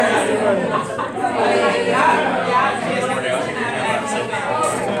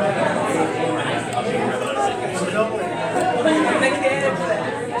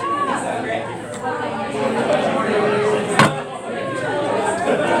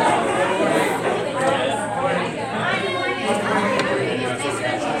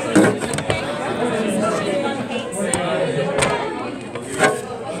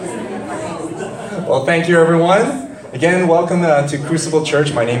Well, thank you, everyone. Again, welcome to Crucible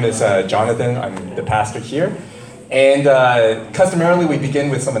Church. My name is Jonathan. I'm the pastor here. And customarily, we begin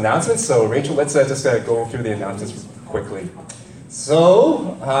with some announcements. So, Rachel, let's just go through the announcements quickly.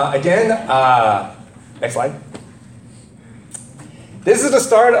 So, again, next slide. This is the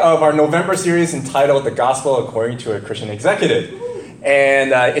start of our November series entitled The Gospel According to a Christian Executive.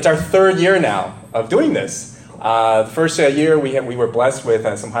 And it's our third year now of doing this. The first year, we were blessed with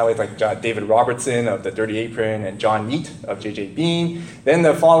some highlights like David Robertson of the Dirty Apron and John Neat of J.J. Bean. Then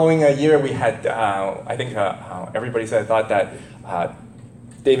the following year, we had, I think everybody thought that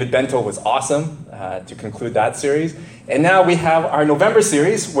David Bento was awesome to conclude that series. And now we have our November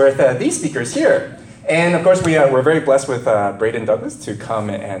series with these speakers here. And of course, we're very blessed with Braden Douglas to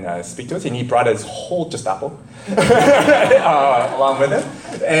come and speak to us. And he brought his whole Gestapo along with him.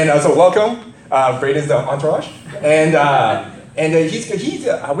 And so welcome. Braden's the entourage, and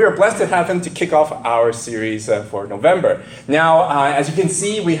we are blessed to have him to kick off our series for November. Now, as you can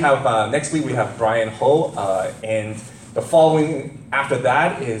see, we have next week we have Brian Ho, and the following after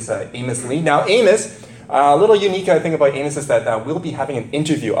that is Amos Lee. Now, Amos, a little unique thing about Amos is that we'll be having an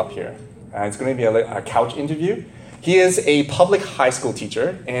interview up here. It's going to be a couch interview. He is a public high school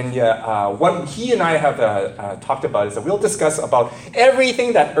teacher, and what he and I have talked about is that we'll discuss about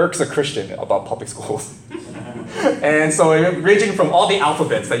everything that irks a Christian about public schools. And so ranging from all the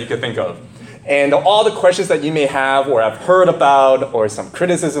alphabets that you could think of, and all the questions that you may have or have heard about, or some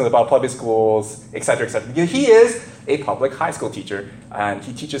criticism about public schools, etc., etc. Because he is a public high school teacher, and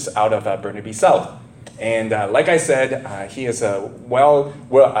he teaches out of Burnaby South. And like I said, he is a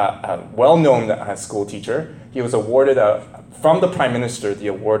well-known school teacher. He was awarded from the Prime Minister the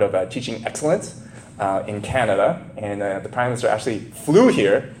award of Teaching Excellence in Canada. And the Prime Minister actually flew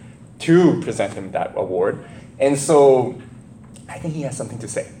here to present him that award. And so I think he has something to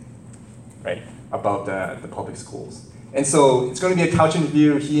say, right, about the public schools. And so it's going to be a couch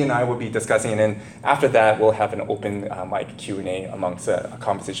interview. He and I will be discussing, and then after that, we'll have an open mic Q&A amongst a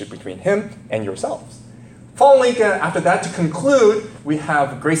conversation between him and yourselves. Following after that, to conclude, we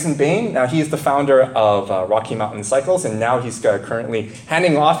have Grayson Bain. Now, he is the founder of Rocky Mountain Cycles, and now he's currently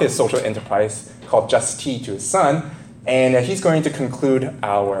handing off his social enterprise called Just Tea to his son, and he's going to conclude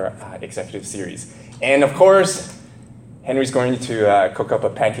our executive series. And of course, Henry's going to cook up a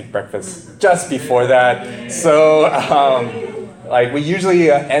pancake breakfast just before that. So, like we usually,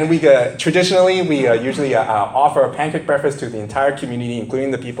 traditionally, we usually offer a pancake breakfast to the entire community,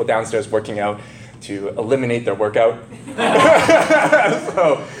 including the people downstairs working out, to eliminate their workout.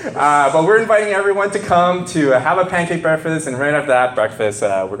 But we're inviting everyone to come to have a pancake breakfast, and right after that breakfast,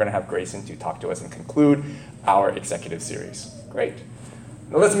 we're going to have Grayson to talk to us and conclude our executive series. Great.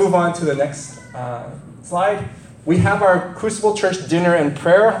 Now let's move on to the next slide. We have our Crucible Church dinner and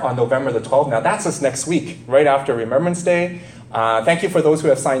prayer on November the 12th. Now that's us next week, right after Remembrance Day. Thank you for those who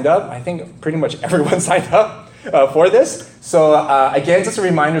have signed up. I think pretty much everyone signed up for this. So again, just a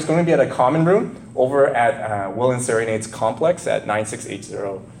reminder, it's going to be at a common room over at Will and Serenade's complex at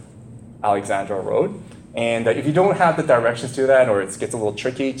 9680 Alexandra Road. And if you don't have the directions to that, or it gets a little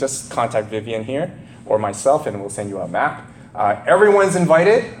tricky, just contact Vivian here or myself, and we'll send you a map. Everyone's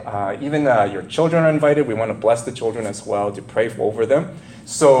invited, even your children are invited. We want to bless the children as well, to pray over them.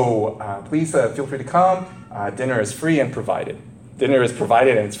 So please feel free to come. Dinner is free and provided. Dinner is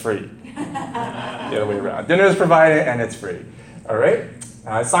provided and it's free. The other way around. Dinner is provided and it's free. All right?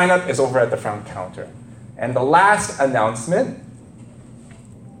 Sign up is over at the front counter. And the last announcement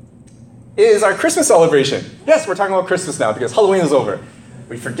is our Christmas celebration. Yes, we're talking about Christmas now because Halloween is over.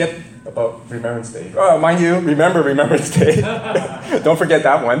 We forget about Remembrance Day. Oh, mind you, remember Remembrance Day. Don't forget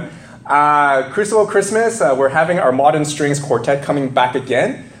that one. Crucible Christmas, we're having our Modern Strings Quartet coming back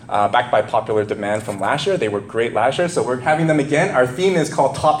again, backed by popular demand from last year. They were great last year, so we're having them again. Our theme is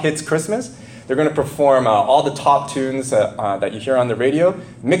called Top Hits Christmas. They're going to perform all the top tunes that you hear on the radio,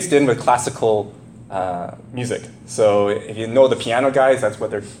 mixed in with classical music. So if you know the piano guys, that's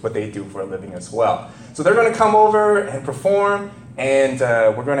what they do for a living as well. So they're going to come over and perform, and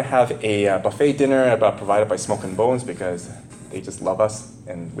we're going to have a buffet dinner provided by Smoke and Bones because they just love us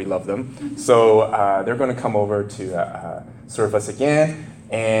and we love them. So they're going to come over to serve us again.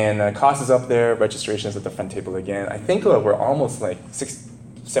 And cost is up there, registration is at the front table again. I think we're almost like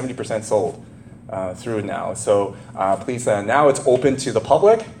 70% sold through now. So please, now it's open to the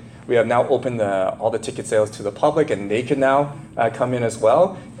public. We have now opened all the ticket sales to the public, and they can now come in as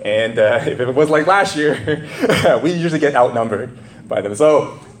well. And if it was like last year, we usually get outnumbered by them.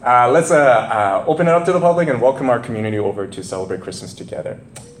 So let's open it up to the public and welcome our community over to celebrate Christmas together.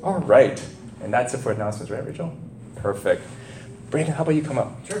 All right. And that's it for announcements, right, Rachel? Perfect. Brandon, how about you come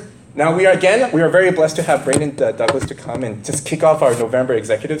up? Sure. Now we are very blessed to have Braden Douglas to come and just kick off our November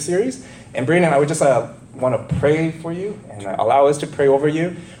executive series. And Braden, I would just want to pray for you and allow us to pray over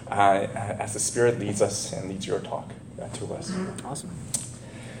you as the Spirit leads us and leads your talk to us. Awesome.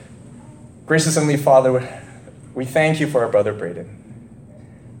 Gracious Heavenly Father, we thank you for our brother Braden.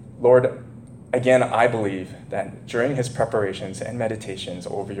 Lord, again, I believe that during his preparations and meditations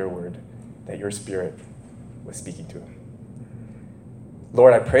over your word, that your Spirit was speaking to him.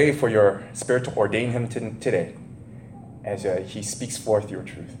 Lord, I pray for your Spirit to ordain him today as he speaks forth your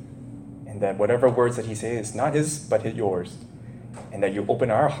truth. And that whatever words that he says is not his, but yours. And that you open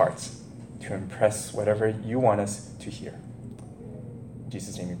our hearts to impress whatever you want us to hear. In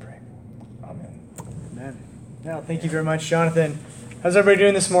Jesus' name we pray. Amen. Amen. Yeah, thank you very much, Jonathan. How's everybody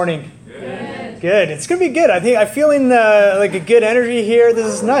doing this morning? Good. It's going to be good. I'm feeling like a good energy here.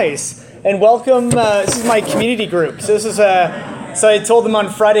 This is nice. And welcome. This is my community group. So this is So I told them on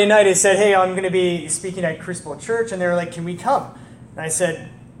Friday night, I said, hey, I'm going to be speaking at Crucible Church. And they were like, can we come? And I said,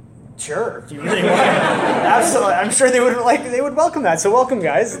 sure, if you really want. Absolutely. I'm sure they would welcome that. So welcome,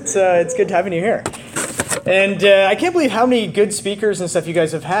 guys. It's good having you here. And I can't believe how many good speakers and stuff you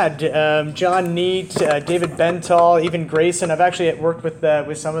guys have had. John Neat, David Bentall, even Grayson. I've actually worked with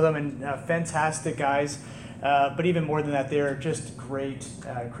some of them, and fantastic guys. But even more than that, they're just great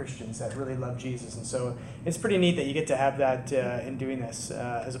Christians that really love Jesus. And so it's pretty neat that you get to have that in doing this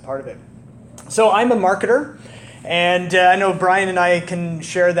as a part of it. So I'm a marketer, and I know Brian and I can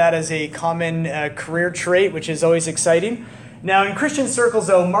share that as a common career trait, which is always exciting. Now, in Christian circles,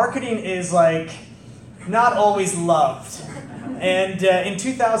 though, marketing is not always loved. And in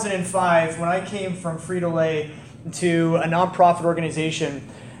 2005, when I came from Frito-Lay to a nonprofit organization,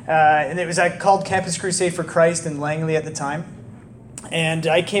 and it was called Campus Crusade for Christ in Langley at the time. And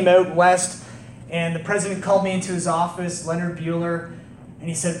I came out west, and the president called me into his office, Leonard Bueller, and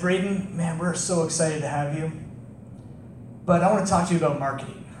he said, Braden, man, we're so excited to have you, but I want to talk to you about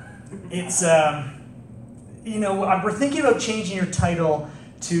marketing. It's, we're thinking about changing your title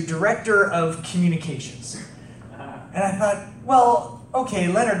to Director of Communications. And I thought, well, okay,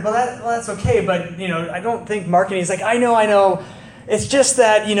 Leonard, that's okay, but, I don't think marketing is I know. It's just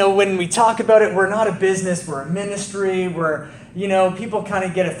that, when we talk about it, we're not a business, we're a ministry, people kind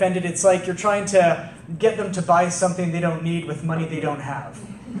of get offended. It's like you're trying to get them to buy something they don't need with money they don't have.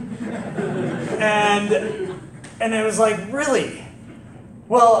 And it was like, really?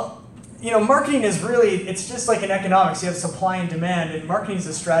 Well, marketing is really, it's just like in economics, you have supply and demand, and marketing is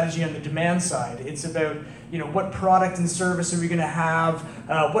a strategy on the demand side. It's about, what product and service are we going to have,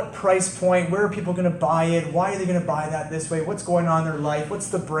 what price point, where are people going to buy it, why are they going to buy that this way, what's going on in their life, what's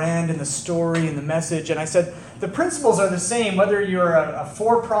the brand and the story and the message. And I said, the principles are the same, whether you're a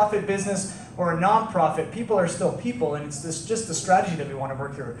for-profit business or a non-profit, people are still people, and it's just the strategy that we want to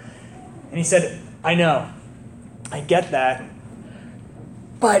work through. And he said, I know, I get that,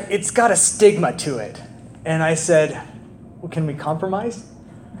 but it's got a stigma to it. And I said, well, can we compromise?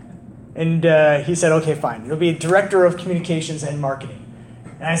 And he said, okay, fine. It'll be Director of Communications and Marketing.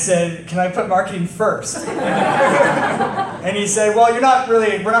 And I said, can I put marketing first? And he said, well, we're not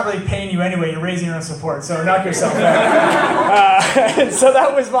really paying you anyway. You're raising your own support, so knock yourself out. So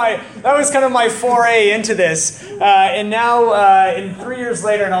that was kind of my foray into this. And now, in 3 years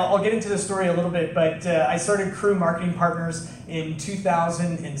later, and I'll get into the story a little bit, but I started Crew Marketing Partners in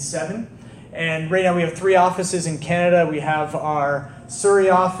 2007. And right now we have 3 offices in Canada. We have our Surrey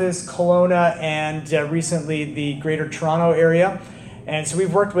office, Kelowna, and recently the Greater Toronto area. And so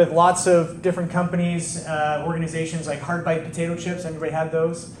we've worked with lots of different companies, organizations like Hard Bite Potato Chips. Anybody had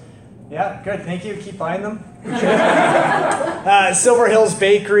those? Yeah, good. Thank you. Keep buying them. Silver Hills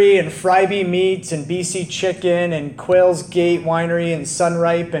Bakery and Fryby Meats and BC Chicken and Quails Gate Winery and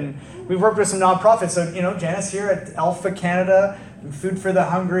Sunripe. And we've worked with some nonprofits. So, Janice here at Alpha Canada, Food for the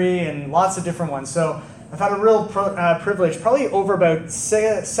Hungry, and lots of different ones. So I've had a real privilege, probably over about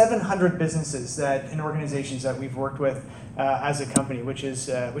 700 businesses and organizations that we've worked with as a company, which is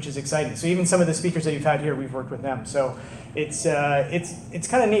exciting. So even some of the speakers that you've had here, we've worked with them. So it's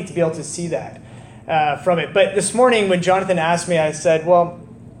kind of neat to be able to see that from it. But this morning when Jonathan asked me, I said, well,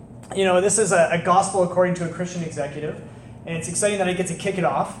 this is a gospel according to a Christian executive, and it's exciting that I get to kick it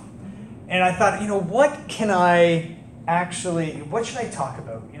off. And I thought, what should I talk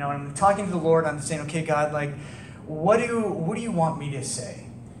about? And I'm talking to the Lord, I'm saying, okay, God, what do you want me to say?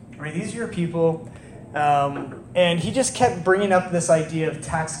 Right? These are your people. And he just kept bringing up this idea of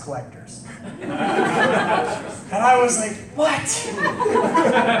tax collectors. And I was like, what?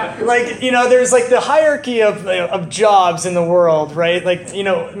 Like, there's like the hierarchy of jobs in the world, right? Like,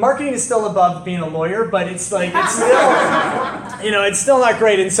 marketing is still above being a lawyer, but it's still, it's still not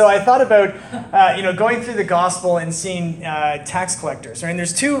great. And so I thought about, going through the gospel and seeing tax collectors. Right? And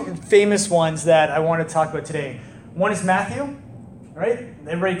there's two famous ones that I want to talk about today. One is Matthew, right?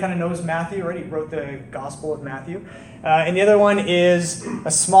 Everybody kind of knows Matthew, right? He wrote the Gospel of Matthew. And the other one is a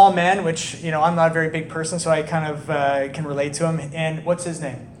small man, which, I'm not a very big person, so I kind of can relate to him. And what's his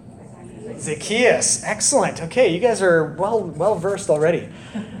name? Zacchaeus. Excellent. Okay, you guys are well versed already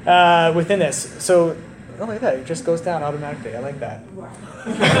within this. So, oh, look at that. It just goes down automatically. I like that.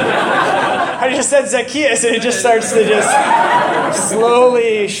 I just said Zacchaeus, and it just starts to just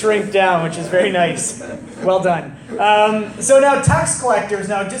slowly shrink down, which is very nice. Well done. So now tax collectors.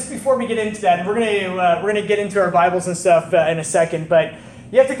 Now, just before we get into that, and we're gonna get into our Bibles and stuff in a second, but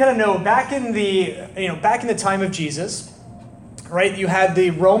you have to kind of know back in the time of Jesus, right? You had the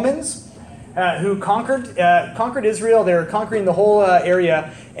Romans who conquered Israel. They were conquering the whole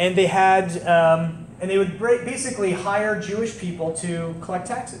area, and they had and they would basically hire Jewish people to collect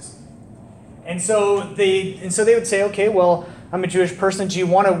taxes. And so they would say, okay, well, I'm a Jewish person. Do you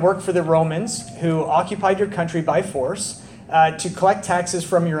want to work for the Romans who occupied your country by force to collect taxes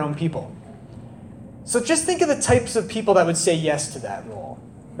from your own people? So just think of the types of people that would say yes to that role,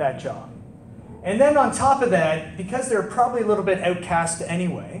 that job. And then on top of that, because they're probably a little bit outcast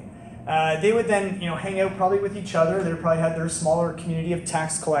anyway, they would then hang out probably with each other. They probably had their smaller community of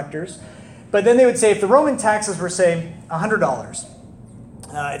tax collectors. But then they would say if the Roman taxes were, say, $100,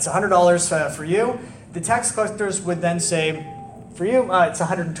 it's $100 for you. The tax collectors would then say, for you, it's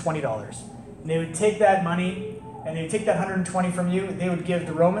 $120. And they would take that money, and they would take that $120 from you. They would give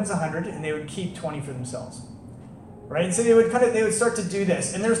the Romans $100, and they would keep $20 for themselves. Right? And so they would start to do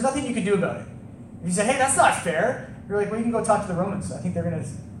this, and there's nothing you could do about it. If you say, hey, that's not fair, you're like, well, you can go talk to the Romans. I think they're going to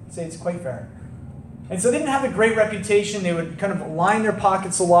say it's quite fair. And so they didn't have a great reputation. They would kind of line their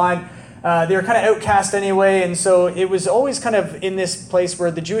pockets a lot. They were kind of outcast anyway, and so it was always kind of in this place where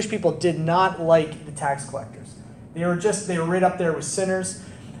the Jewish people did not like the tax collectors. They were right up there with sinners.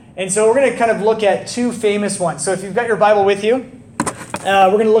 And so we're going to kind of look at two famous ones. So if you've got your Bible with you, we're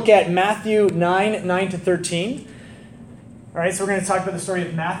going to look at Matthew 9 to 13. All right, so we're going to talk about the story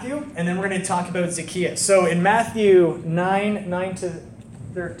of Matthew, and then we're going to talk about Zacchaeus. So in Matthew 9 to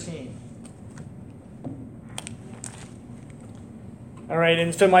 13. All right,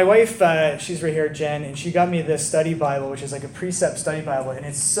 and so my wife, she's right here, Jen, and she got me this study Bible, which is like a precept study Bible, and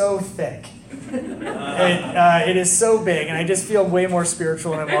it's so thick. It is so big, and I just feel way more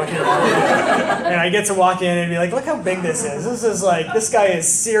spiritual when I'm walking around. And I get to walk in and be like, look how big this is. This guy is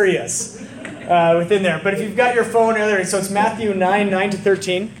serious within there. But if you've got your phone earlier, so it's Matthew 9 to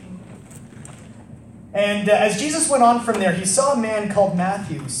 13. And as Jesus went on from there, he saw a man called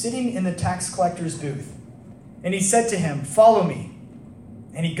Matthew sitting in the tax collector's booth. And he said to him, follow me.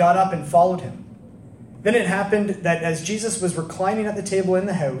 And he got up and followed him. Then it happened that as Jesus was reclining at the table in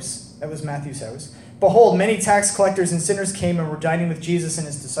the house, that was Matthew's house, behold, many tax collectors and sinners came and were dining with Jesus and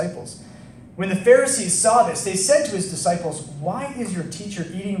his disciples. When the Pharisees saw this, they said to his disciples, why is your teacher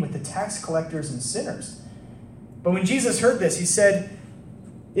eating with the tax collectors and sinners? But when Jesus heard this, he said,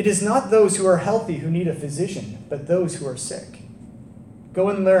 it is not those who are healthy who need a physician, but those who are sick. Go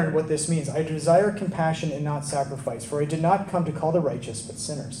and learn what this means. I desire compassion and not sacrifice, for I did not come to call the righteous, but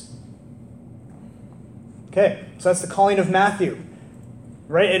sinners. Okay, so that's the calling of Matthew.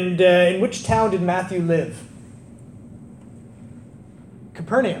 Right, and in which town did Matthew live?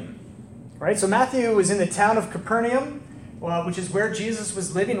 Capernaum. Right, so Matthew was in the town of Capernaum, which is where Jesus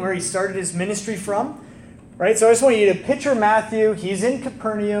was living, where he started his ministry from. Right, so I just want you to picture Matthew. He's in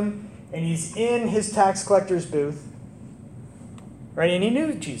Capernaum, and he's in his tax collector's booth. Right, and he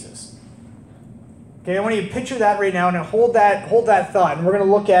knew Jesus. Okay, I want you to picture that right now and hold that thought. And we're going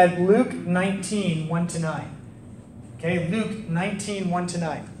to look at Luke 19, 1 to 9. Okay, Luke 19, 1 to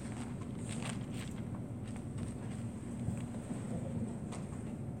 9.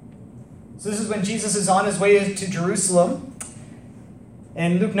 So this is when Jesus is on his way to Jerusalem.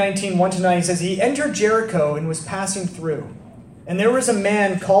 And Luke 19, 1 to 9, he says, he entered Jericho and was passing through. And there was a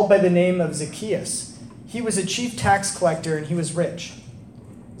man called by the name of Zacchaeus. He was a chief tax collector, and he was rich.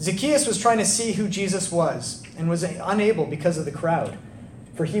 Zacchaeus was trying to see who Jesus was, and was unable because of the crowd,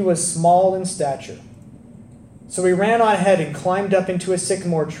 for he was small in stature. So he ran on ahead and climbed up into a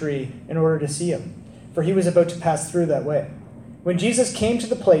sycamore tree in order to see him, for he was about to pass through that way. When Jesus came to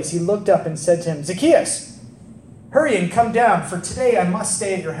the place, he looked up and said to him, Zacchaeus, hurry and come down, for today I must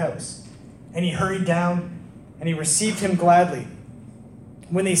stay at your house. And he hurried down, and he received him gladly.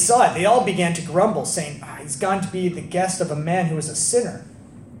 When they saw it, they all began to grumble, saying, he's gone to be the guest of a man who is a sinner.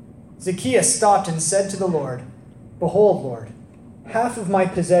 Zacchaeus stopped and said to the Lord, Behold, Lord, half of my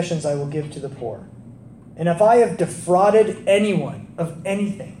possessions I will give to the poor. And if I have defrauded anyone of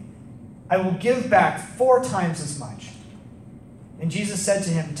anything, I will give back 4 times as much. And Jesus said to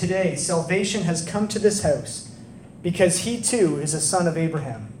him, Today salvation has come to this house, because he too is a son of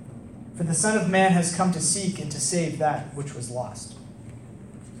Abraham. For the Son of Man has come to seek and to save that which was lost.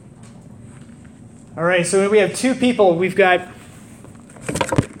 All right, so we have 2 people. We've got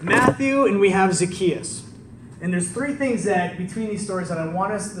Matthew and we have Zacchaeus. And there's 3 things that, between these stories, that I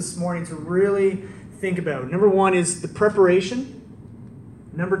want us this morning to really think about. Number 1 is the preparation.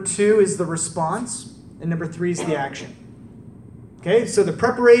 Number 2 is the response. And number 3 is the action. Okay, so the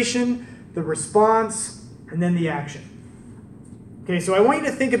preparation, the response, and then the action. Okay, so I want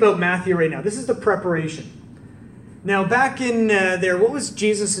you to think about Matthew right now. This is the preparation. Now, back in there, what was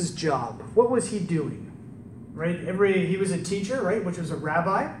Jesus' job? What was he doing? Right? He was a teacher, right, which was a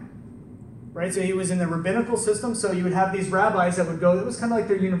rabbi. Right? So he was in the rabbinical system. So you would have these rabbis that would go, it was kind of like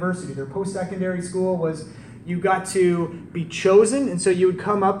their university. Their post-secondary school was, you got to be chosen. And so you would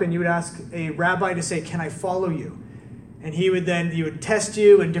come up and you would ask a rabbi to say, can I follow you? And he would test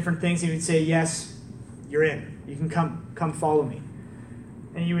you and different things. He would say, yes, you're in. You can come follow me.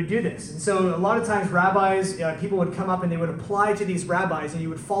 And you would do this. And so a lot of times rabbis, people would come up and they would apply to these rabbis and you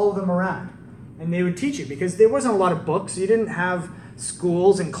would follow them around. And they would teach you because there wasn't a lot of books. You didn't have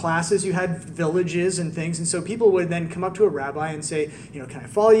schools and classes. You had villages and things. And so people would then come up to a rabbi and say, can I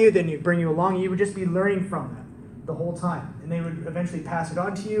follow you? Then he'd bring you along. You would just be learning from them the whole time. And they would eventually pass it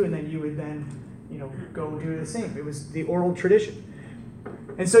on to you and then you would then, go do the same. It was the oral tradition.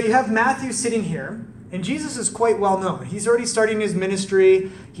 And so you have Matthew sitting here. And Jesus is quite well known. He's already starting his ministry.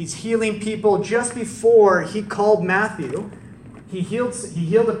 He's healing people. Just before he called Matthew, he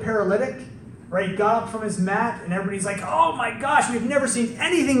healed a paralytic, right? He got up from his mat, and everybody's like, oh my gosh, we've never seen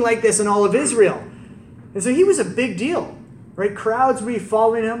anything like this in all of Israel. And so he was a big deal, right? Crowds would be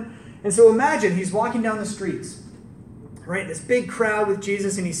following him. And so imagine he's walking down the streets, right? This big crowd with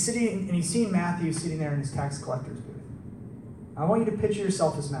Jesus, and he's seeing Matthew sitting there in his tax collector's booth. I want you to picture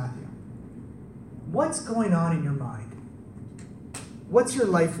yourself as Matthew. What's going on in your mind? What's your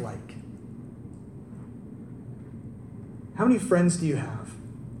life like? How many friends do you have?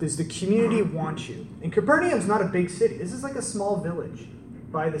 Does the community want you? And Capernaum's not a big city. This is like a small village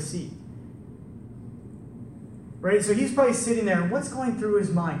by the sea. Right? So he's probably sitting there, and what's going through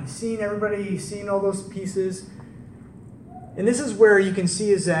his mind? He's seeing everybody, he's seeing all those pieces. And this is where you can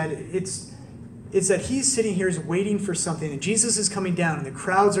see is that it's that he's sitting here is waiting for something, and Jesus is coming down, and the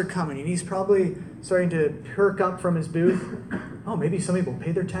crowds are coming, and he's probably starting to perk up from his booth. Oh, maybe somebody will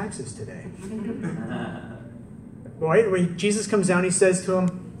pay their taxes today. Right? When Jesus comes down, he says to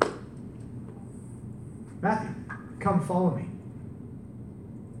him, Matthew, come follow me.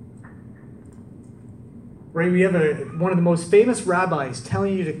 Right? We have one of the most famous rabbis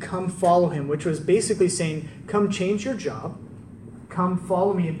telling you to come follow him, which was basically saying, come change your job, come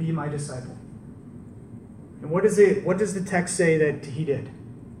follow me and be my disciple. And what does the text say that he did?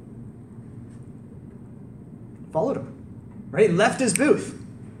 Followed him. Right? Left his booth.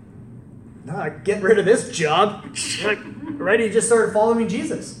 No, get rid of this job. Right? He just started following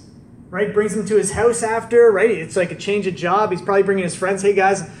Jesus. Right? Brings him to his house after. Right? It's like a change of job. He's probably bringing his friends. Hey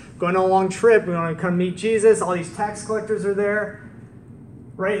guys, going on a long trip. We want to come meet Jesus. All these tax collectors are there.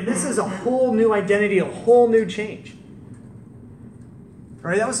 Right? This is a whole new identity, a whole new change.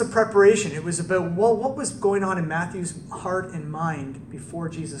 Right? That was the preparation. It was about what was going on in Matthew's heart and mind before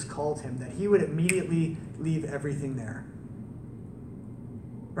Jesus called him, that he would immediately leave everything there.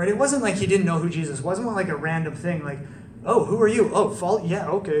 Right? It wasn't like he didn't know who Jesus was. It wasn't like a random thing like, oh, who are you? Oh, follow? Yeah,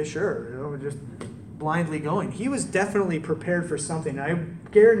 okay, sure. Just blindly going. He was definitely prepared for something. I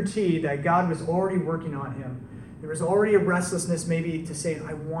guarantee that God was already working on him. There was already a restlessness maybe to say,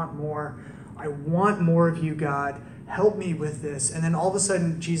 I want more. I want more of you, God. Help me with this. And then all of a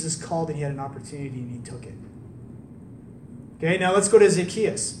sudden, Jesus called and he had an opportunity and he took it. Okay, now let's go to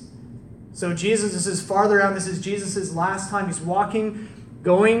Zacchaeus. So Jesus, this is farther out. This is Jesus' last time. He's walking,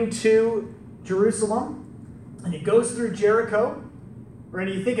 going to Jerusalem, and he goes through Jericho. Right,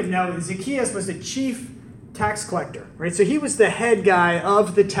 and you think of now, Zacchaeus was the chief tax collector. Right, so he was the head guy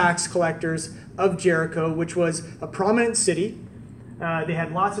of the tax collectors of Jericho, which was a prominent city. They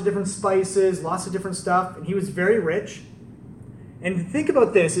had lots of different spices, lots of different stuff, and he was very rich. And think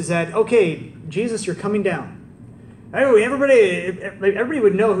about this, is that, okay, Jesus, you're coming down. Everybody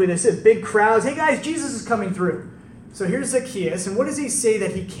would know who this is. Big crowds. Hey guys, Jesus is coming through. So here's Zacchaeus, and what does he say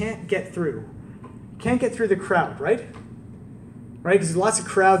that he can't get through? Can't get through the crowd, right? Right? Because there's lots of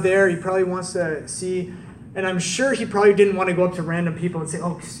crowd there. He probably wants to see, and I'm sure he probably didn't want to go up to random people and say,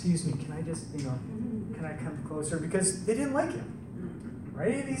 "Oh, excuse me, can I just, can I come closer?" Because they didn't like him,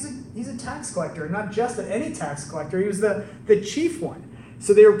 right? He's a tax collector, not just any tax collector. He was the chief one.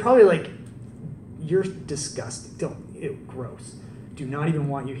 So they were probably like, "You're disgusting. Don't, ew, gross. Do not even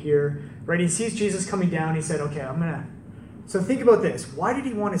want you here." Right? He sees Jesus coming down. He said, "Okay, I'm gonna." So think about this. Why did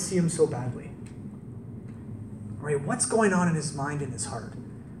he want to see him so badly? Right? What's going on in his mind and his heart?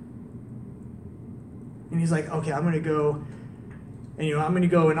 And he's like, "Okay, I'm gonna go, and I'm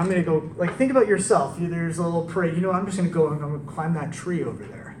gonna go. Like, think about yourself. There's a little parade. I'm just gonna go and I'm gonna climb that tree over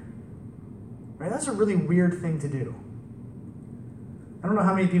there." Right? That's a really weird thing to do. I don't know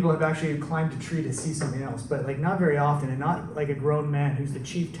how many people have actually climbed a tree to see something else, but like not very often, and not like a grown man who's the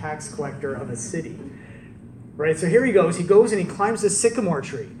chief tax collector of a city. Right? So here he goes and he climbs this sycamore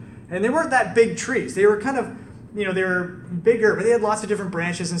tree. And they weren't that big trees. They were kind of, they were bigger, but they had lots of different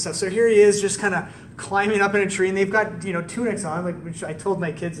branches and stuff. So here he is just kind of climbing up in a tree, and they've got, tunics on, like, which I told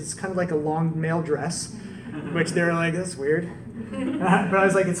my kids it's kind of like a long male dress, which they're like, "That's weird." But I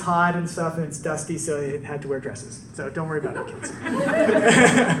was like, it's hot and stuff, and it's dusty, so they had to wear dresses. So don't worry about it, kids.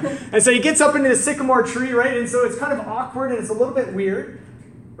 And so he gets up into the sycamore tree, right? And so it's kind of awkward, and it's a little bit weird,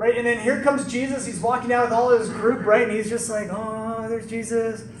 right? And then here comes Jesus. He's walking out with all of his group, right? And he's just like, "Oh, there's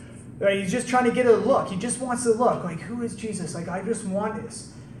Jesus." Right? He's just trying to get a look. He just wants to look. Like, who is Jesus? Like, I just want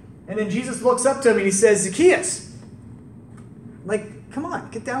this. And then Jesus looks up to him, and he says, "Zacchaeus, like, come on,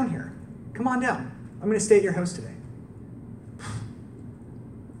 get down here. Come on down. I'm going to stay at your house today."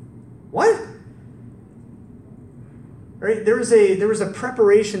 What? Right? There was a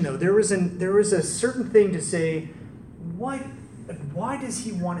preparation, though. There was a certain thing to say, why does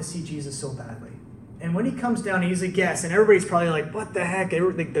he want to see Jesus so badly? And when he comes down, he's a guest, and everybody's probably like, "What the heck?"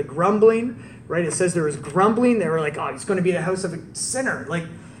 The grumbling, right? It says there was grumbling. They were like, "Oh, he's going to be the house of a sinner." Like,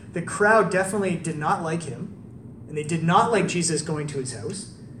 the crowd definitely did not like him, and they did not like Jesus going to his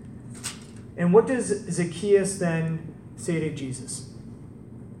house. And what does Zacchaeus then say to Jesus?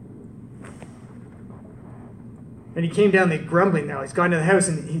 And he came down, they grumbling now. He's gone to the house,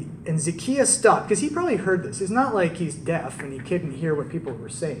 and Zacchaeus stopped, because he probably heard this. It's not like he's deaf and he couldn't hear what people were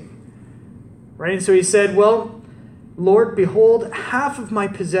saying. Right? And so he said, "Well, Lord, behold, half of my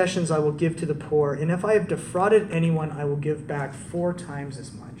possessions I will give to the poor, and if I have defrauded anyone, I will give back 4 times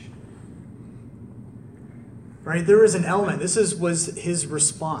as much." Right? There was an element. This was his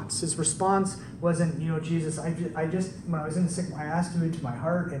response. His response wasn't, "Jesus, I just when I was in the sick, I asked you into my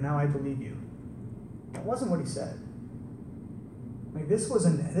heart, and now I believe you." That wasn't what he said. Like, this was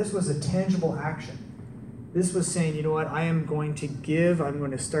a tangible action. This was saying, "You know what? I am going to give. I'm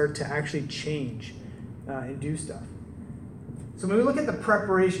going to start to actually change and do stuff." So when we look at the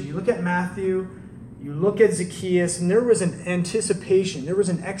preparation, you look at Matthew, you look at Zacchaeus, and there was an anticipation, there was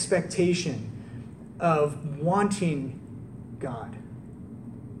an expectation of wanting God.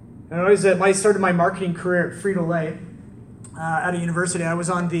 And I started my marketing career at Frito-Lay at a university. I was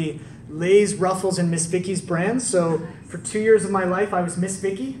on the Lay's, Ruffles, and Miss Vicky's brands. So for 2 years of my life, I was Miss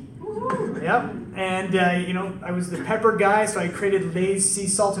Vicky. Yep. And, I was the pepper guy, so I created Lay's sea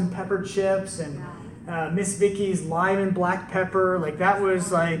salt and pepper chips and Miss Vicky's lime and black pepper. Like, that's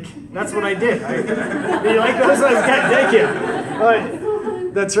what I did. You like those? Thank you.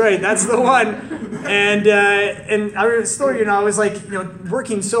 That's right. That's the one. And I was still, I was like,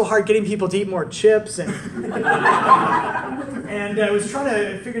 working so hard getting people to eat more chips, and I was trying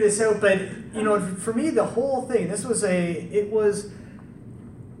to figure this out. But for me, the whole thing,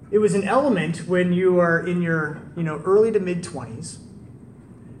 it was an element when you are in your early to mid 20s.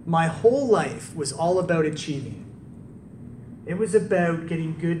 My whole life was all about achieving. It was about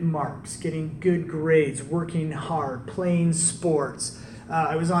getting good marks, getting good grades, working hard, playing sports.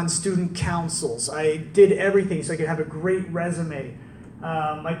 I was on student councils. I did everything so I could have a great resume.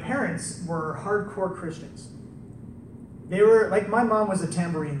 My parents were hardcore Christians. They were, like, my mom was a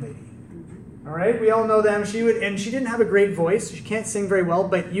tambourine lady. All right? We all know them. And she didn't have a great voice. She can't sing very well,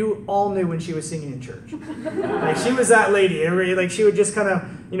 but you all knew when she was singing in church. Like, she was that lady. Like, she would just kind of,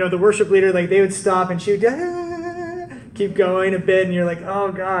 the worship leader, like, they would stop and she would keep going a bit, and you're like,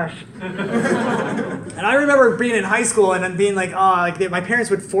 oh gosh. And I remember being in high school and being like, my parents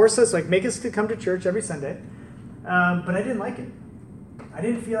would force us, like, make us to come to church every Sunday. But I didn't like it. I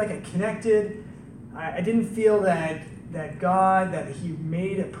didn't feel like I connected. I didn't feel that God, that he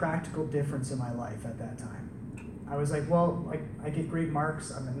made a practical difference in my life at that time. I was like, well, I get great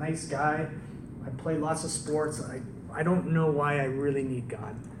marks. I'm a nice guy. I play lots of sports. I don't know why I really need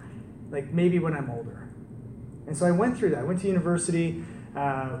God. Like, maybe when I'm older. And so I went through that. I went to university,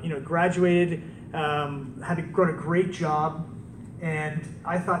 graduated, had got a great job, and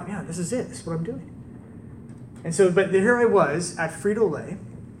I thought, yeah, this is it. This is what I'm doing. And so, but here I was at Frito-Lay.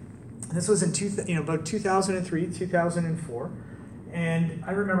 This was in about 2003, 2004. And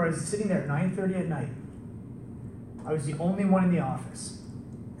I remember I was sitting there at 9:30 at night. I was the only one in the office.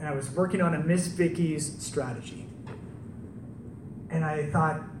 And I was working on a Miss Vicky's strategy. And I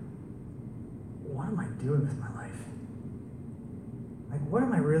thought, what am I doing with my life? Like, what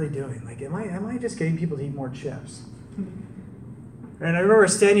am I really doing? Like, am I just getting people to eat more chips? And I remember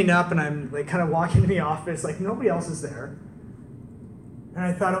standing up and I'm like kind of walking to the office, like nobody else is there. And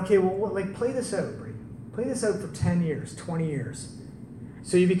I thought, okay, well, play this out, Brady. Play this out for 10 years, 20 years.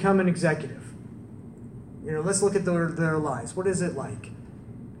 So you become an executive. Let's look at their lives. What is it like?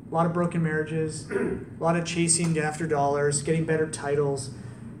 A lot of broken marriages, a lot of chasing after dollars, getting better titles.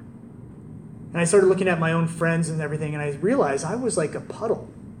 And I started looking at my own friends and everything, and I realized I was like a puddle.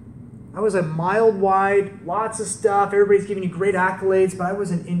 I was a mile wide, lots of stuff, everybody's giving you great accolades, but I was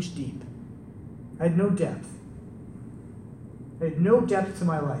an inch deep. I had no depth. I had no depth to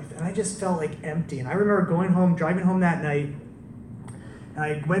my life, and I just felt like empty. And I remember driving home that night, and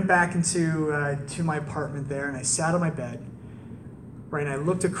I went back into to my apartment there, and I sat on my bed, right, and I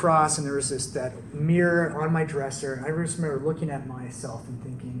looked across, and there was that mirror on my dresser, and I just remember looking at myself and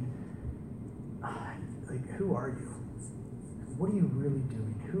thinking, who are you? What are you really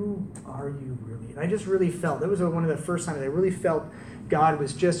doing? Who are you really? And I just really felt, that was one of the first times I really felt God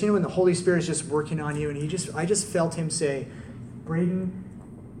was just, when the Holy Spirit is just working on you, and I just felt him say, Braden,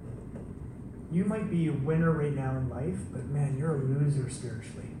 you might be a winner right now in life, but man, you're a loser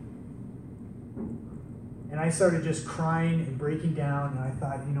spiritually. And I started just crying and breaking down, and I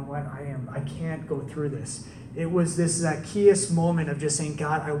thought, you know what, I can't go through this. It was that Zacchaeus moment of just saying,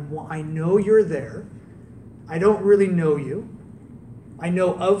 God, I know you're there. I don't really know you. I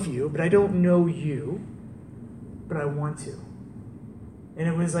know of you, but I don't know you, but I want to. And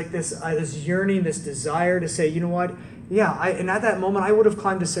it was like this yearning, this desire to say, you know what, yeah, and at that moment, I would have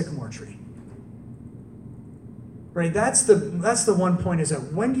climbed a sycamore tree. Right, that's the one point, is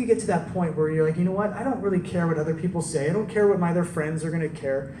that when do you get to that point where you're like, you know what, I don't really care what other people say. I don't care what my other friends are going to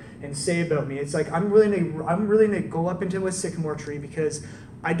care and say about me. It's like I'm willing to go up into a sycamore tree because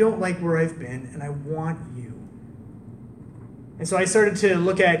I don't like where I've been and I want you. And so I started to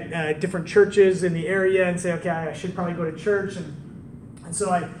look at different churches in the area and say, okay, I should probably go to church. And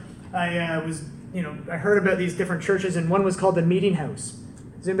so I heard about these different churches, and one was called the Meeting House.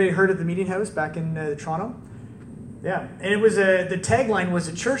 Has anybody heard of the Meeting House back in Toronto? Yeah, and it was the tagline was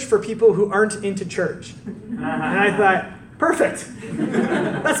a church for people who aren't into church. And I thought, perfect,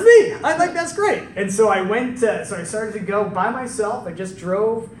 that's me. That's great. And so I went. So I started to go by myself. I just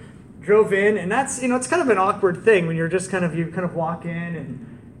drove in, and that's it's kind of an awkward thing when you're just you walk in and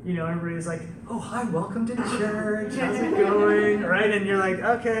everybody's like, oh hi, welcome to the church. How's it going? Right, and you're like,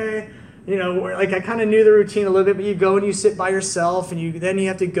 okay. I kind of knew the routine a little bit, but you go and you sit by yourself, and then you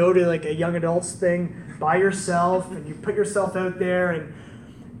have to go to a young adults thing by yourself, and you put yourself out there.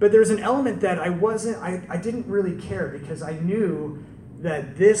 But there's an element that I didn't really care, because I knew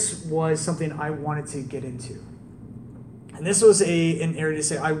that this was something I wanted to get into. And this was an area to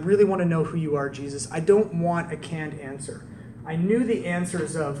say, I really want to know who you are, Jesus. I don't want a canned answer. I knew the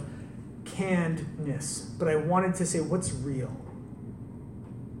answers of cannedness, but I wanted to say, what's real?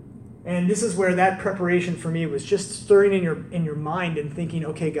 And this is where that preparation for me was just stirring in your mind and thinking,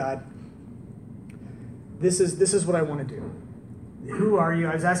 okay, God, this is what I want to do. Who are you?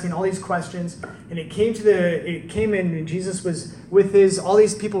 I was asking all these questions, and it came in, and Jesus was with all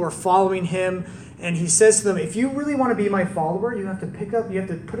these people were following him, and he says to them, if you really want to be my follower, you have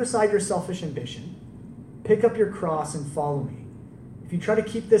to put aside your selfish ambition, pick up your cross and follow me. If you try to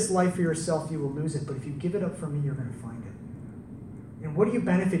keep this life for yourself, you will lose it, but if you give it up for me, you're going to find it. And what do you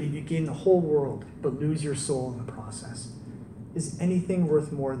benefit if you gain the whole world but lose your soul in the process? Is anything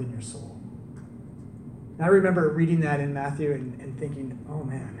worth more than your soul? And I remember reading that in Matthew and thinking, oh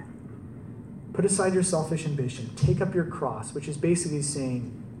man, put aside your selfish ambition, take up your cross, which is basically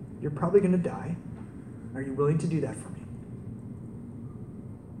saying, you're probably going to die. Are you willing to do that for me?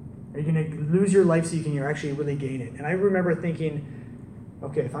 Are you going to lose your life so you can actually really gain it? And I remember thinking,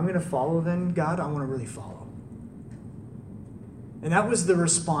 okay, if I'm going to follow then, God, I want to really follow. And that was the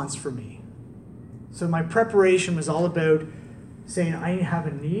response for me. So my preparation was all about saying, I have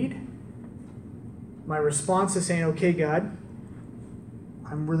a need. My response is saying, okay, God,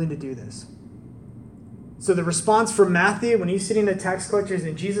 I'm willing to do this. So the response from Matthew, when he's sitting at tax collectors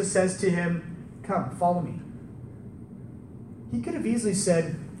and Jesus says to him, come, follow me. He could have easily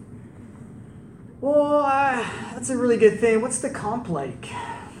said, Well, that's a really good thing. What's the comp like?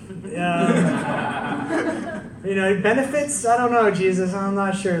 Benefits? I don't know, Jesus. I'm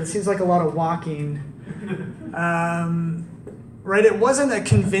not sure. It seems like a lot of walking. Right? It wasn't a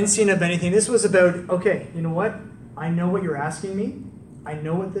convincing of anything. This was about, okay, you know what? I know what you're asking me. I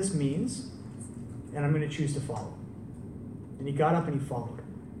know what this means. And I'm going to choose to follow. And he got up and he followed.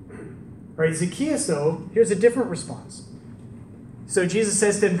 All right, Zacchaeus, though, here's a different response. So Jesus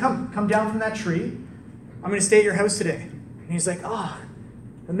says to him, come down from that tree. I'm going to stay at your house today. And he's like, oh,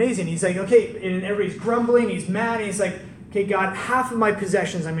 amazing. He's like, okay, and everybody's grumbling. He's mad. And he's like, okay, God, half of my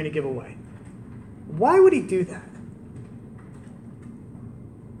possessions I'm going to give away. Why would he do that?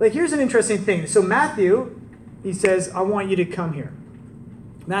 Like, here's an interesting thing. So Matthew, he says, I want you to come here.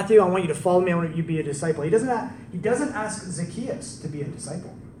 Matthew, I want you to follow me. I want you to be a disciple. He doesn't ask Zacchaeus to be a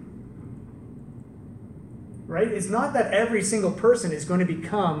disciple. Right? It's not that every single person is going to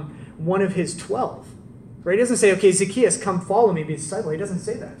become one of his 12. Right? He doesn't say, okay, Zacchaeus, come follow me, be a disciple. He doesn't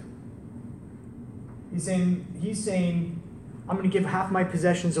say that. He's saying, I'm going to give half my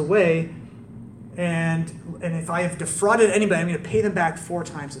possessions away, and if I have defrauded anybody, I'm going to pay them back 4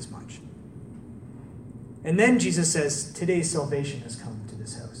 times as much. And then Jesus says, today's salvation has come to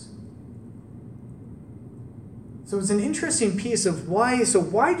this house. So it's an interesting piece of why. So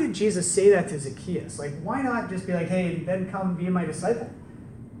why did Jesus say that to Zacchaeus? Like, why not just be like, hey, then come be my disciple?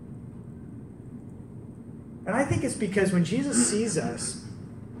 And I think it's because when Jesus sees us,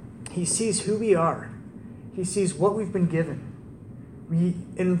 he sees who we are. He sees what we've been given.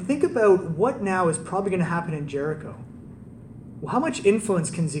 And think about what now is probably going to happen in Jericho. Well, how much influence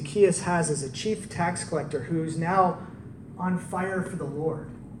can Zacchaeus has as a chief tax collector who's now on fire for the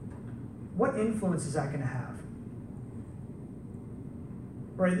Lord? What influence is that going to have?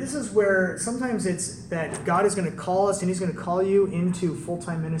 Right, this is where sometimes it's that God is going to call us and he's going to call you into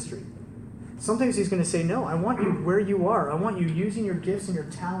full-time ministry. Sometimes he's going to say, no, I want you where you are. I want you using your gifts and your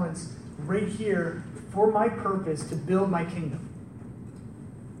talents right here for my purpose to build my kingdom.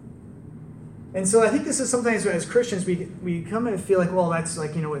 And so I think this is sometimes as Christians, we come and feel like, well, that's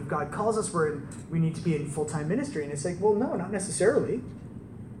like, if God calls us, we need to be in full-time ministry. And it's like, well, no, not necessarily.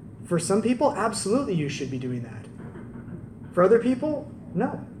 For some people, absolutely you should be doing that. For other people,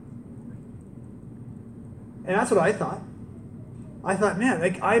 no. And that's what I thought. I thought, man,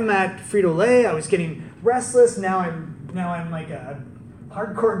 like I'm at Frito-Lay, I was getting restless, now I'm like a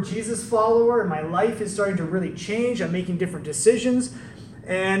hardcore Jesus follower, and my life is starting to really change, I'm making different decisions.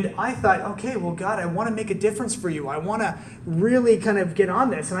 And I thought, okay, well, God, I want to make a difference for you. I want to really kind of get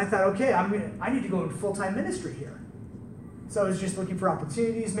on this. And I thought, okay, I need to go into full-time ministry here. So I was just looking for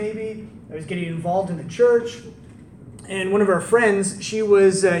opportunities, maybe. I was getting involved in the church. And one of our friends, she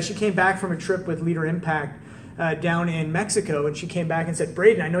came back from a trip with Leader Impact down in Mexico. And she came back and said,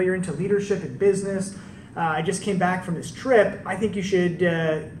 Braden, I know you're into leadership and business. I just came back from this trip. I think you should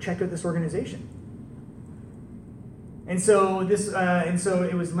check out this organization. And so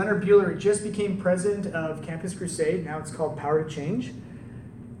it was Leonard Buehler, who just became president of Campus Crusade. Now it's called Power to Change.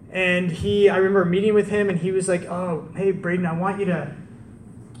 And I remember meeting with him, and he was like, "Oh, hey, Braden, why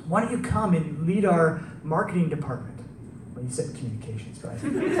don't you come and lead our marketing department?" Well, you said communications, right?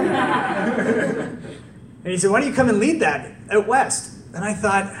 And he said, "Why don't you come and lead that out west?" And I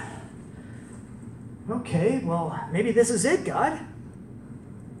thought, okay, well, maybe this is it, God.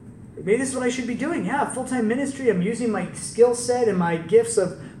 Maybe this is what I should be doing. Yeah, full-time ministry. I'm using my skill set and my gifts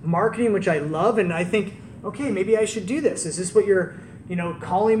of marketing, which I love. And I think, okay, maybe I should do this. Is this what you're,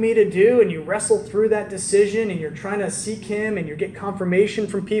 calling me to do? And you wrestle through that decision and you're trying to seek him and you get confirmation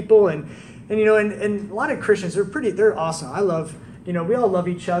from people. And a lot of Christians, they're awesome. I love, we all love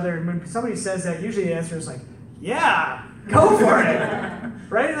each other. And when somebody says that, usually the answer is like, yeah, go for it.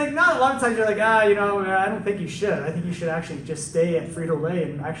 Right? Like, not a lot of times you're like, I don't think you should. I think you should actually just stay at Frito-Lay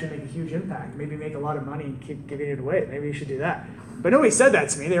and actually make a huge impact. Maybe make a lot of money and keep giving it away. Maybe you should do that. But nobody said that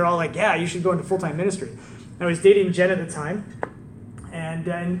to me. They were all like, yeah, you should go into full-time ministry. I was dating Jen at the time. And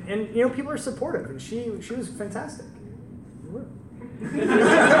people are supportive. And she was fantastic.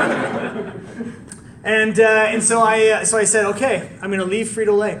 And so I said, okay, I'm going to leave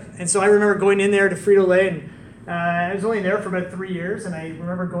Frito-Lay. And so I remember going in there to Frito-Lay, and I was only there for about 3 years, and I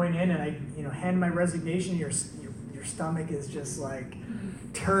remember going in and I hand my resignation. Your stomach is just like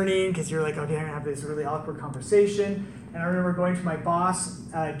turning because you're like, okay, I'm gonna have this really awkward conversation. And I remember going to my boss,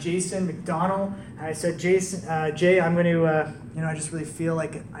 Jason McDonald, and I said, Jay, I'm going to, I just really feel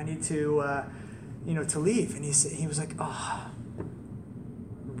like I need to, to leave. And he was like, oh,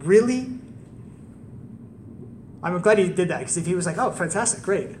 really? I'm glad he did that, because if he was like, oh, fantastic,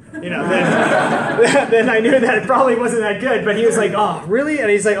 great, then I knew that it probably wasn't that good. But he was like, oh, really?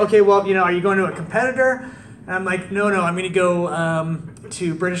 And he's like, okay, well, are you going to a competitor? And I'm like, no, I'm going to go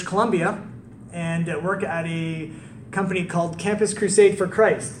to British Columbia and work at a company called Campus Crusade for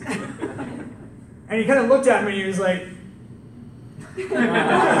Christ. And he kind of looked at me and he was like,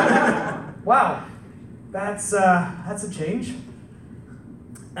 wow, that's a change.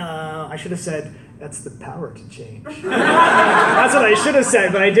 I should have said, that's the power to change. That's what I should have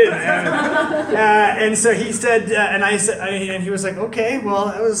said, but I didn't. And so he said, and he was like, okay, well,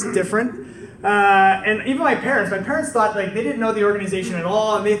 that was different. And even my parents thought, like, they didn't know the organization at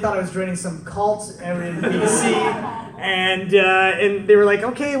all, and they thought I was joining some cult out in BC. And they were like,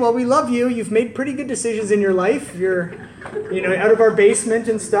 okay, well, we love you. You've made pretty good decisions in your life. You're, out of our basement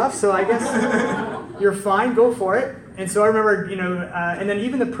and stuff, so I guess you're fine. Go for it. And so I remember, and then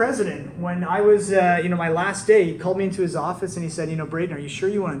even the president, when I was, my last day, he called me into his office and he said, Braden, are you sure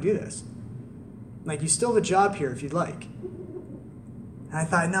you want to do this? Like, you still have a job here if you'd like. And I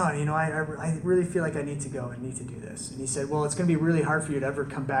thought, no, I really feel like I need to go and need to do this. And he said, well, it's going to be really hard for you to ever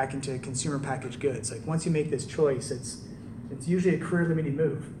come back into consumer packaged goods. Like, once you make this choice, it's usually a career-limiting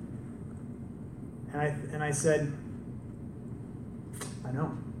move. And I said, I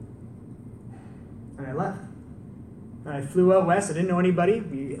know. And I left. And I flew out west. I didn't know anybody.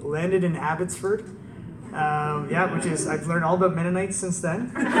 We landed in Abbotsford. Which is, I've learned all about Mennonites since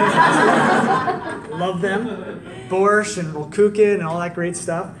then. Love them. Borscht and Rolkukin and all that great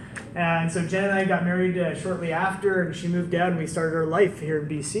stuff. And so Jen and I got married shortly after, and she moved out, and we started our life here in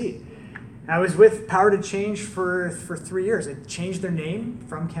BC. I was with Power to Change for 3 years. I changed their name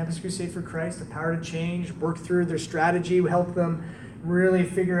from Campus Crusade for Christ to Power to Change, worked through their strategy, helped them really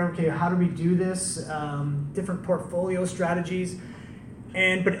figure out, okay, how do we do this? Different portfolio strategies.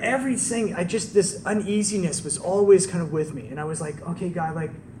 But everything, this uneasiness was always kind of with me. And I was like, okay, God,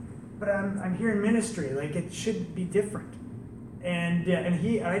 but I'm here in ministry. Like, it should be different. And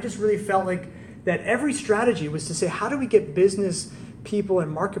I just really felt like that every strategy was to say, how do we get business people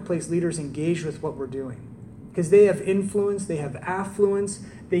and marketplace leaders engaged with what we're doing? Because they have influence, they have affluence,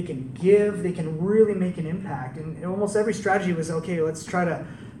 they can give, they can really make an impact. And almost every strategy was, okay,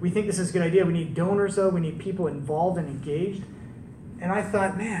 we think this is a good idea. We need donors, though. We need people involved and engaged. And I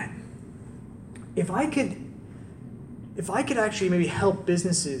thought, man, if I could actually maybe help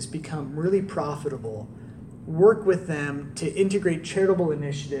businesses become really profitable, work with them to integrate charitable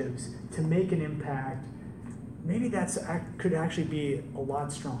initiatives, to make an impact, maybe could actually be a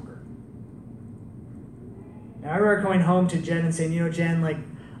lot stronger. Now, I remember going home to Jen and saying, Jen,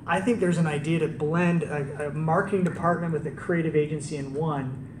 I think there's an idea to blend a marketing department with a creative agency in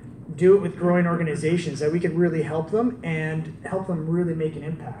one, do it with growing organizations that we could really help them and help them really make an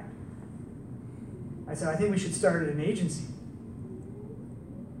impact. I said, I think we should start an agency.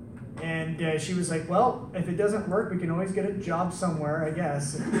 And she was like, well, if it doesn't work, we can always get a job somewhere, I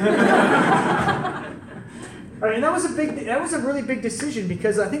guess. All right, and that was a really big decision,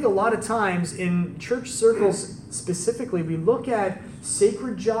 because I think a lot of times in church circles specifically, we look at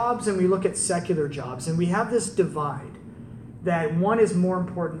sacred jobs and we look at secular jobs, and we have this divide that one is more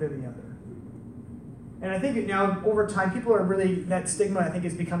important than the other. And I think now over time, people are really, that stigma I think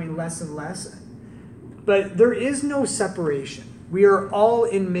is becoming less and less. But there is no separation. We are all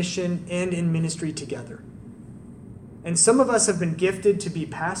in mission and in ministry together. And some of us have been gifted to be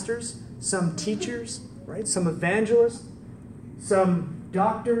pastors, some teachers, right? Some evangelists, some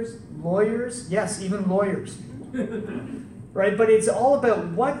doctors, lawyers, yes, even lawyers. Right? But it's all about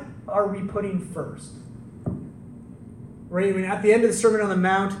what are we putting first? Right? I mean, at the end of the Sermon on the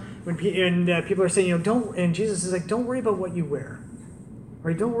Mount, when people are saying, and Jesus is like, don't worry about what you wear.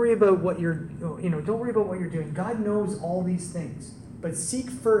 Right? Don't worry about what don't worry about what you're doing. God knows all these things. But seek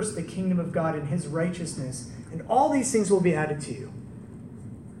first the kingdom of God and his righteousness, and all these things will be added to you.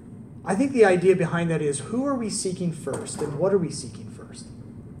 I think the idea behind that is, who are we seeking first, and what are we seeking first?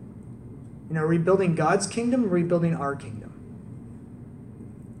 Are we building God's kingdom, or are we building our kingdom?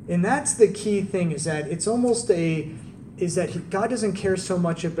 And that's the key thing, is that it's almost God doesn't care so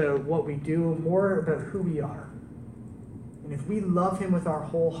much about what we do, more about who we are. And if we love him with our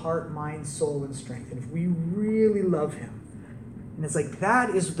whole heart, mind, soul, and strength, and if we really love him, and it's like,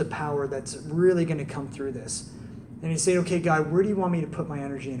 that is the power that's really going to come through this. And you say, okay, God, where do you want me to put my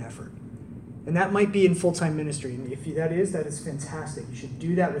energy and effort? And that might be in full-time ministry. And if that is fantastic. You should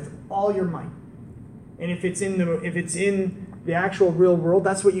do that with all your might. And if it's in the actual real world,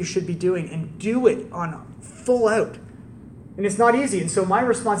 that's what you should be doing. And do it on full out. And it's not easy. And so my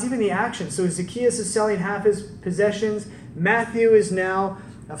response, even the action. So Zacchaeus is selling half his possessions. Matthew is now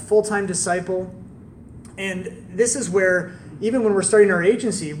a full-time disciple. And this is where, even when we're starting our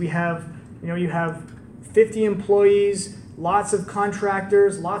agency, we have, you have 50 employees, lots of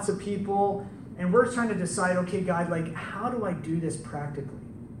contractors, lots of people, and we're trying to decide, okay, God, like, how do I do this practically?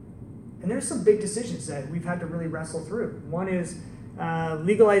 And there's some big decisions that we've had to really wrestle through. One is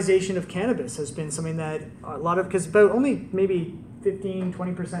legalization of cannabis has been something that because about only maybe 15,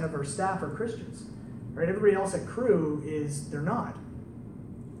 20% of our staff are Christians, right? Everybody else at Crew they're not.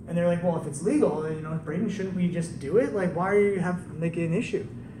 And they're like, well, if it's legal, Braden, shouldn't we just do it? Like, why are you making an issue?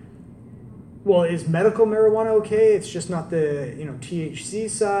 Well, is medical marijuana okay? It's just not the THC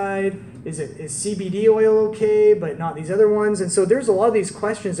side. Is CBD oil okay, but not these other ones? And so there's a lot of these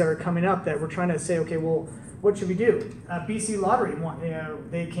questions that are coming up that we're trying to say, okay, well, what should we do? BC Lottery,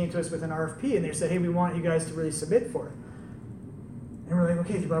 they came to us with an RFP and they said, hey, we want you guys to really submit for it. And we're like,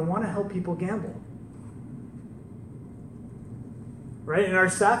 okay, but I want to help people gamble. Right? And our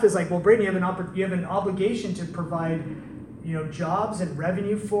staff is like, well, Braden, you have an obligation to provide jobs and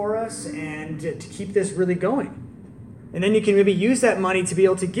revenue for us and to keep this really going. And then you can maybe use that money to be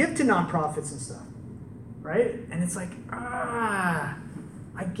able to give to nonprofits and stuff. Right? And it's like, I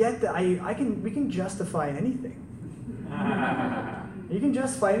get that. We can justify anything. You can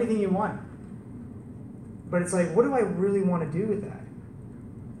justify anything you want. But it's like, what do I really want to do with that?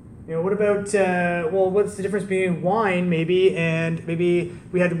 What about, what's the difference between wine maybe, and maybe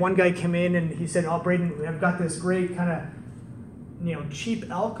we had one guy come in and he said, oh, Braden, I've got this great kind of, cheap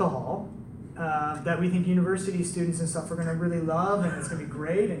alcohol that we think university students and stuff are going to really love, and it's going to be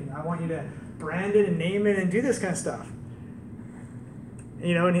great, and I want you to brand it and name it and do this kind of stuff.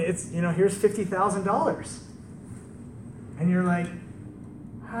 And it's, here's $50,000. And you're like,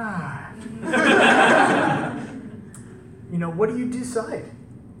 what do you decide?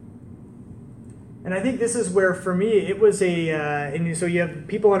 And I think this is where, for me, it was and so you have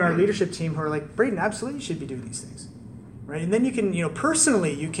people on our leadership team who are like, Braden, absolutely you should be doing these things, right? And then you can,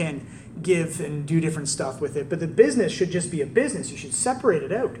 personally, you can give and do different stuff with it, but the business should just be a business. You should separate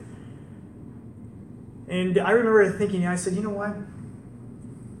it out. And I remember thinking, I said, you know what?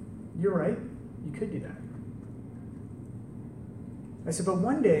 You're right. You could do that. I said, but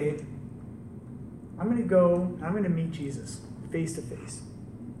one day, I'm going to meet Jesus face to face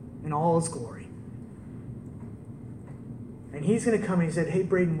in all his glory. And he's going to come and he said, hey,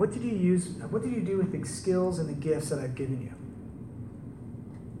 Braden, what did you do with the skills and the gifts that I've given you?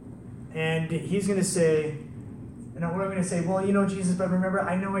 And he's going to say, and what I'm going to say, well, Jesus, but remember,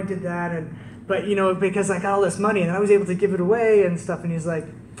 I know I did that, but because I got all this money and I was able to give it away and stuff. And he's like,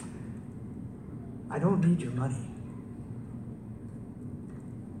 I don't need your money.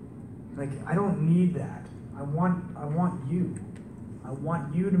 Like, I don't need that. I want you. I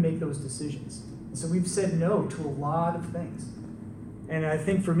want you to make those decisions. And so we've said no to a lot of things. And I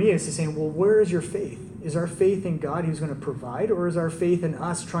think for me, it's just saying, well, where is your faith? Is our faith in God who's going to provide, or is our faith in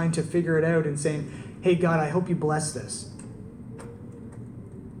us trying to figure it out and saying, hey, God, I hope you bless this?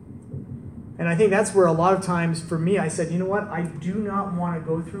 And I think that's where a lot of times for me, I said, you know what? I do not want to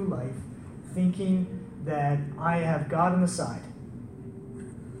go through life thinking that I have God on the side.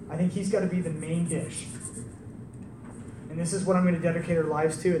 I think he's got to be the main dish. And this is what I'm going to dedicate our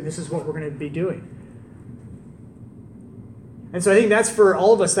lives to, and this is what we're going to be doing. And so I think that's for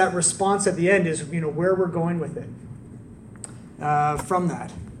all of us, that response at the end is, where we're going with it from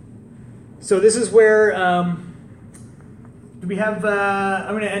that. So this is where, do we have,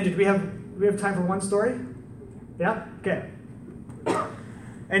 I'm going to end it. Do we have time for one story? Yeah? Okay.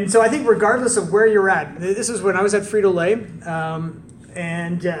 And so I think regardless of where you're at, this is when I was at Frito-Lay,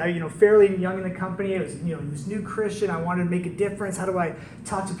 and fairly young in the company. I was, this new Christian. I wanted to make a difference. How do I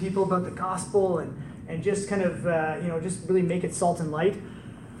talk to people about the gospel and just kind of just really make it salt and light?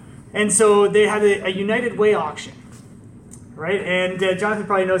 And so they had a United Way auction, right? And Jonathan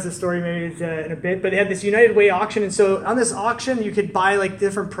probably knows this story maybe in a bit, but they had this United Way auction. And so on this auction, you could buy like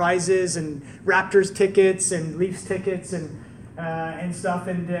different prizes and Raptors tickets and Leafs tickets and stuff,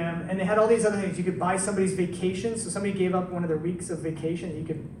 and they had all these other things. You could buy somebody's vacation, so somebody gave up one of their weeks of vacation that you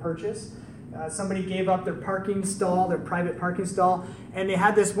could purchase. Somebody gave up their parking stall, their private parking stall, and they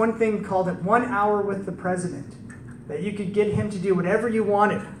had this one thing called 1 hour with the president, that you could get him to do whatever you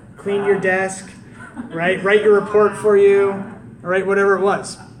wanted. Clean your desk, right? Write your report for you, right? Whatever it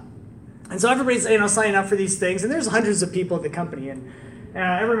was. And so everybody's signing up for these things, and there's hundreds of people at the company. And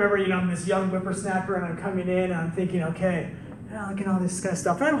I remember, I'm this young whippersnapper, and I'm coming in, and I'm thinking, okay, look at all this kind of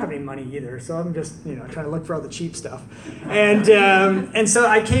stuff. But I don't have any money either, so I'm just trying to look for all the cheap stuff. And so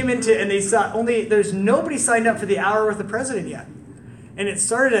I came into, and they saw there's nobody signed up for the hour with the president yet, and it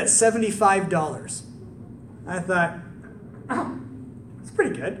started at $75. I thought, oh, that's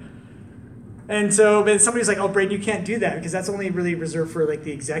pretty good. And so, but somebody's like, oh, Braden, you can't do that because that's only really reserved for like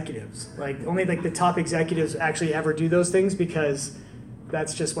the executives. Like only like the top executives actually ever do those things because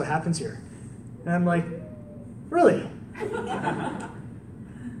that's just what happens here. And I'm like, really?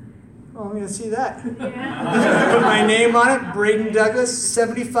 Oh, I'm gonna see that. Yeah. Put my name on it, Braden Douglas,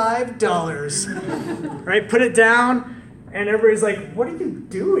 $75. Right? Put it down, and everybody's like, what are you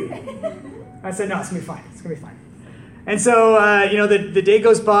doing? I said, no, it's gonna be fine. It's gonna be fine. And so, the day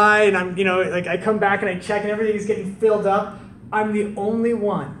goes by, and I'm, I come back and I check, and everything's getting filled up. I'm the only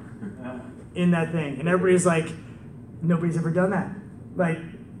one in that thing, and everybody's like, nobody's ever done that. Like,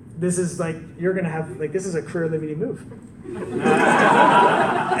 this is like you're gonna have like this is a career-limiting move.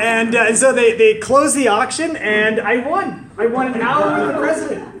 And so they closed the auction, and I won. I won an hour with the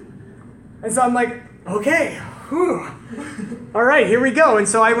president. And so I'm like, okay, whew. All right, here we go. And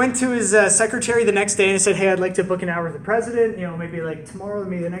so I went to his secretary the next day and I said, hey, I'd like to book an hour with the president. Maybe like tomorrow,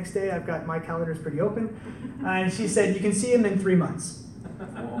 maybe the next day. I've got my calendar's pretty open. And she said, you can see him in 3 months.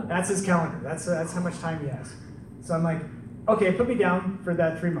 That's his calendar. That's how much time he has. So I'm like, okay, put me down for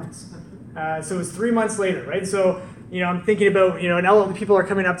that 3 months. So it was 3 months later, right? So, I'm thinking about, and all the people are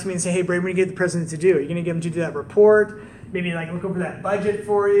coming up to me and say, hey, Braden, what do you get the president to do? Are you going to get him to do that report? Maybe like look over that budget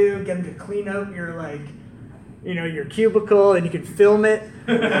for you, get him to clean out your your cubicle, and you can film it.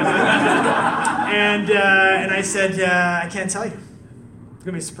 and I said, I can't tell you. It's going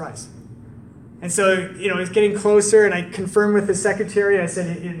to be a surprise. And so, it's getting closer, and I confirmed with the secretary. I said,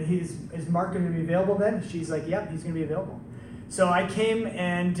 is Mark going to be available then? She's like, yep, he's going to be available. So I came,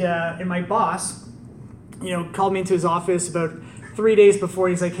 and my boss, called me into his office about 3 days before.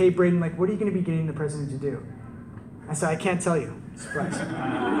 He's like, hey, Braden, what are you going to be getting the president to do? I said, I can't tell you. Surprise.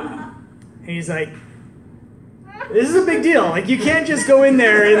 And he's like, this is a big deal. You can't just go in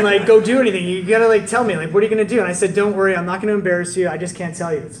there and go do anything. You got to tell me, what are you going to do? And I said, don't worry, I'm not going to embarrass you. I just can't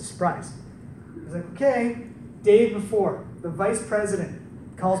tell you. It's a surprise. I was like, okay. Day before, the vice president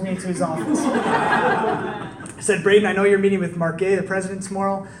calls me into his office. I said, Braden, I know you're meeting with Mark Gay, the president,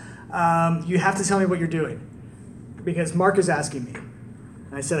 tomorrow. You have to tell me what you're doing because Mark is asking me.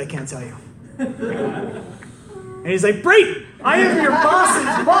 And I said, I can't tell you. And he's like, Braden, I am your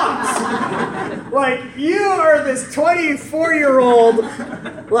boss's boss. You are this 24-year-old,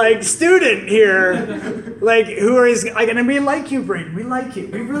 student here, who is, and we like you, Braden. We like you.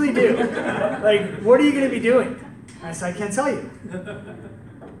 We really do. What are you going to be doing? I said, I can't tell you.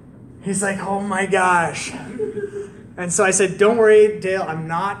 He's like, oh my gosh. And so I said, don't worry, Dale, I'm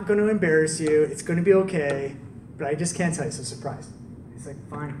not going to embarrass you. It's going to be okay. But I just can't tell you. It's a surprise. He's like,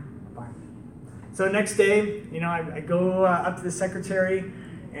 fine. So next day, I go up to the secretary,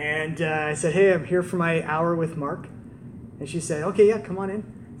 and I said, hey, I'm here for my hour with Mark. And she said, okay, yeah, come on in.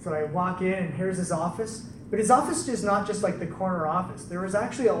 So I walk in, and here's his office. But his office is not just the corner office. There was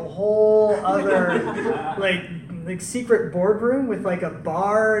actually a whole other, secret boardroom with a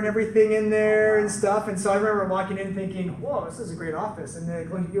bar and everything in there and stuff. And so I remember walking in thinking, whoa, this is a great office. And then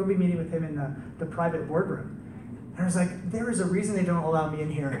you'll be meeting with him in the private boardroom. And I was like, there is a reason they don't allow me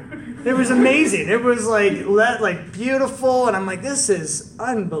in here. It was amazing. It was beautiful. And I'm like, this is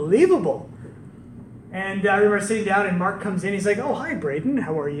unbelievable. And I remember sitting down, and Mark comes in. He's like, oh, hi, Braden.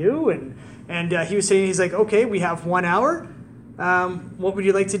 How are you? And he was saying, he's like, okay, we have 1 hour. What would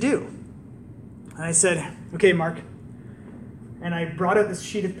you like to do? And I said, okay, Mark. And I brought out this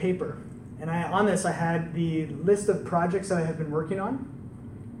sheet of paper. And on this, I had the list of projects that I have been working on.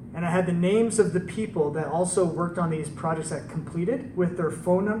 And I had the names of the people that also worked on these projects that completed with their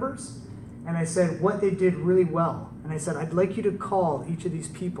phone numbers. And I said what they did really well. And I said, I'd like you to call each of these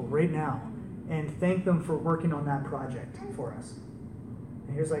people right now and thank them for working on that project for us.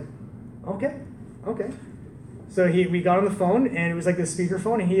 And he was like, okay. So we got on the phone, and it was the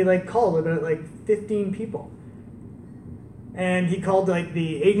speakerphone, and he called about 15 people. And he called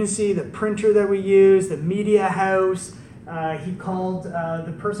the agency, the printer that we use, the media house. He called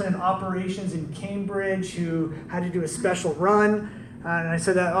the person in operations in Cambridge who had to do a special run. And I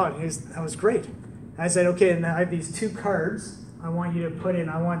said, that was great. I said, okay, and I have these 2 cards I want you to put in.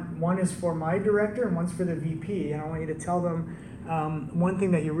 One is for my director and one's for the VP. And I want you to tell them one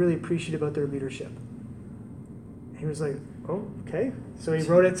thing that you really appreciate about their leadership. He was like, oh, okay. So he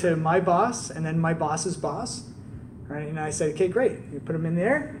wrote it to my boss and then my boss's boss. Right? And I said, okay, great. You put them in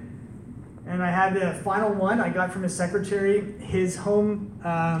there. And I had the final one I got from his secretary, his home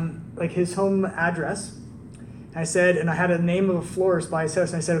address. I said, and I had a name of a florist by his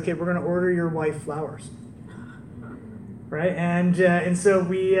house. And I said, okay, we're going to order your wife flowers, right? And so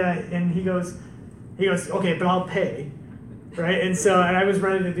and he goes, okay, but I'll pay, right? And I was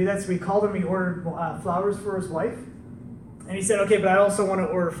ready to do that. So we called him. We ordered flowers for his wife, And he said, okay, but I also want to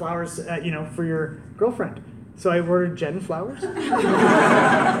order flowers, for your girlfriend. So I ordered Jen flowers.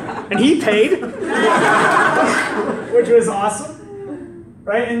 And he paid, which was awesome.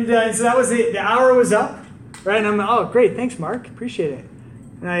 Right? And so that was the hour was up. Right? And I'm like, oh, great. Thanks, Mark. Appreciate it.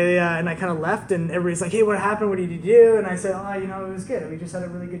 And I kind of left, and everybody's like, hey, what happened? What did you do? And I said, oh, it was good. We just had a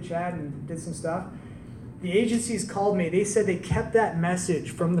really good chat and did some stuff. The agencies called me. They said they kept that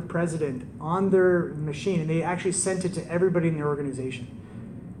message from the president on their machine, and they actually sent it to everybody in the organization,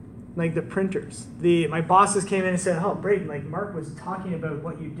 like the printers. My bosses came in and said, oh, Braden, like Mark was talking about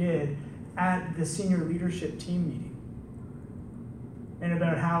what you did at the senior leadership team meeting, and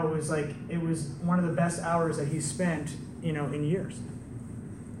about how it was one of the best hours that he spent, in years,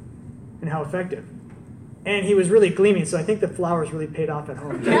 and how effective. And he was really gleaming, so I think the flowers really paid off at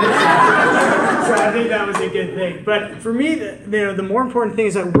home. So I think that was a good thing. But for me, the more important thing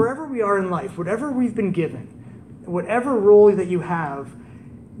is that wherever we are in life, whatever we've been given, whatever role that you have,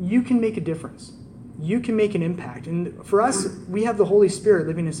 you can make a difference. You can make an impact. And for us, we have the Holy Spirit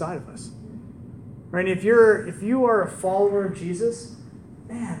living inside of us. Right? And if you are a follower of Jesus,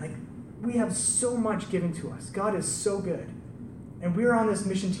 man, we have so much given to us. God is so good. And we're on this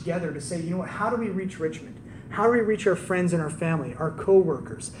mission together to say, how do we reach Richmond? How do we reach our friends and our family, our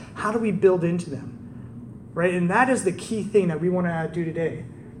co-workers? How do we build into them? Right? And that is the key thing that we want to do today.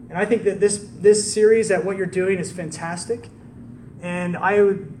 And I think that this series, that what you're doing is fantastic. And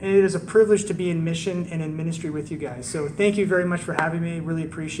it is a privilege to be in mission and in ministry with you guys. So thank you very much for having me. Really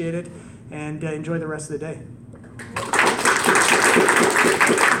appreciate it. And enjoy the rest of the day.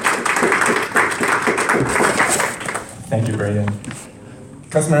 Thank you, Braden.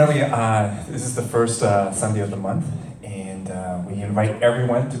 Customarily, this is the first Sunday of the month, and we invite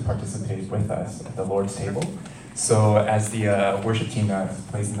everyone to participate with us at the Lord's table. So as the worship team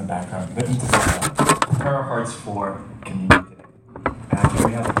plays in the background, let me just prepare our hearts for communion today. Can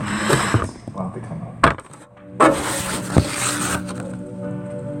we have the communion to come up?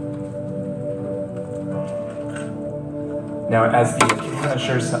 Now, as the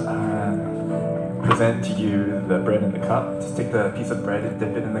ushers present to you the bread and the cup, just take the piece of bread and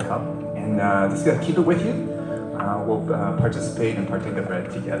dip it in the cup, and just keep it with you. We'll participate and partake of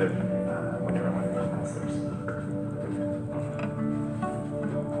bread together when everyone has theirs.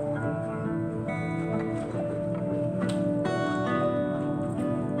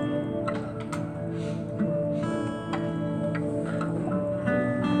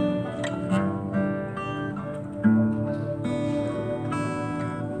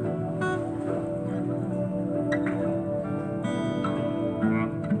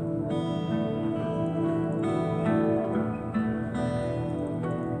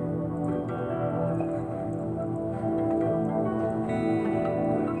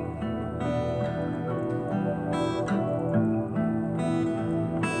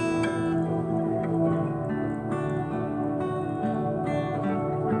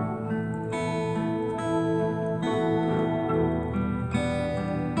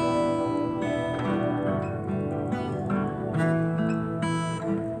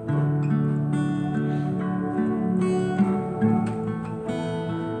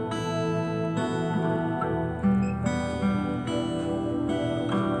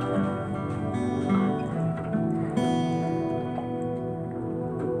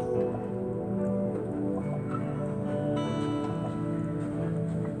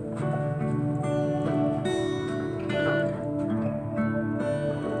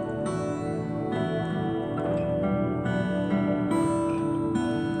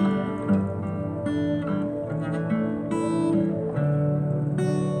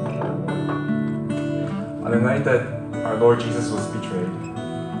 On the night that our Lord Jesus was betrayed,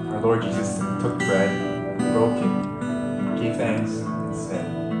 our Lord Jesus took bread, broke it, gave thanks, and said,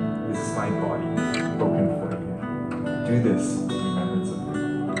 "This is my body, broken for you. Do this in remembrance of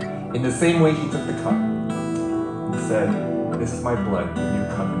me." In the same way, he took the cup and said, "This is my blood, the new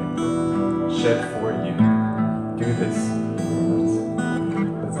covenant, shed for you. Do this in remembrance of me."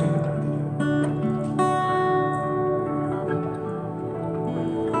 Let's take the bread together.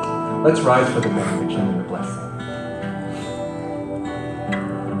 Let's rise for the benediction and the blessing.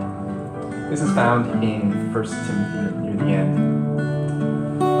 This is found in 1 Timothy near the end.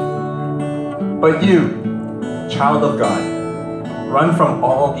 But you, child of God, run from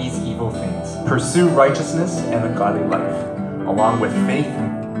all these evil things. Pursue righteousness and a godly life, along with faith,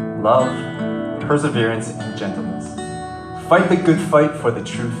 love, perseverance, and gentleness. Fight the good fight for the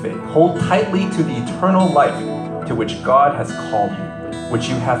true faith. Hold tightly to the eternal life to which God has called you, which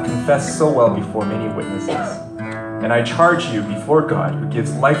you have confessed so well before many witnesses. And I charge you before God, who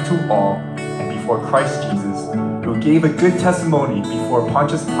gives life to all, and before Christ Jesus, who who gave a good testimony before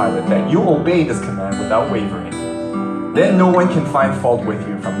Pontius Pilate that you obey this command without wavering. Then no one can find fault with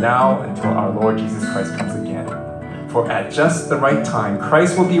you from now until our Lord Jesus Christ comes again. For at just the right time,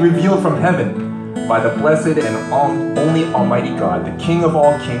 Christ will be revealed from heaven by the blessed and only Almighty God, the King of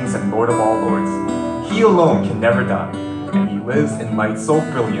all kings and Lord of all lords. He alone can never die, and he lives in light so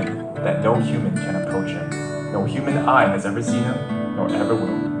brilliant that no human can approach him. No human eye has ever seen him, nor ever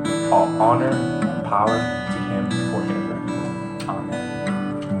will. All honor and power to him forever.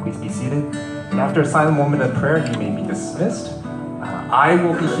 Amen. Please be seated. And after a silent moment of prayer, you may be dismissed. I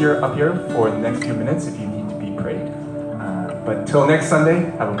will be up here for the next few minutes if you need to be prayed. But till next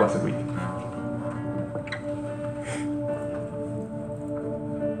Sunday, have a blessed week.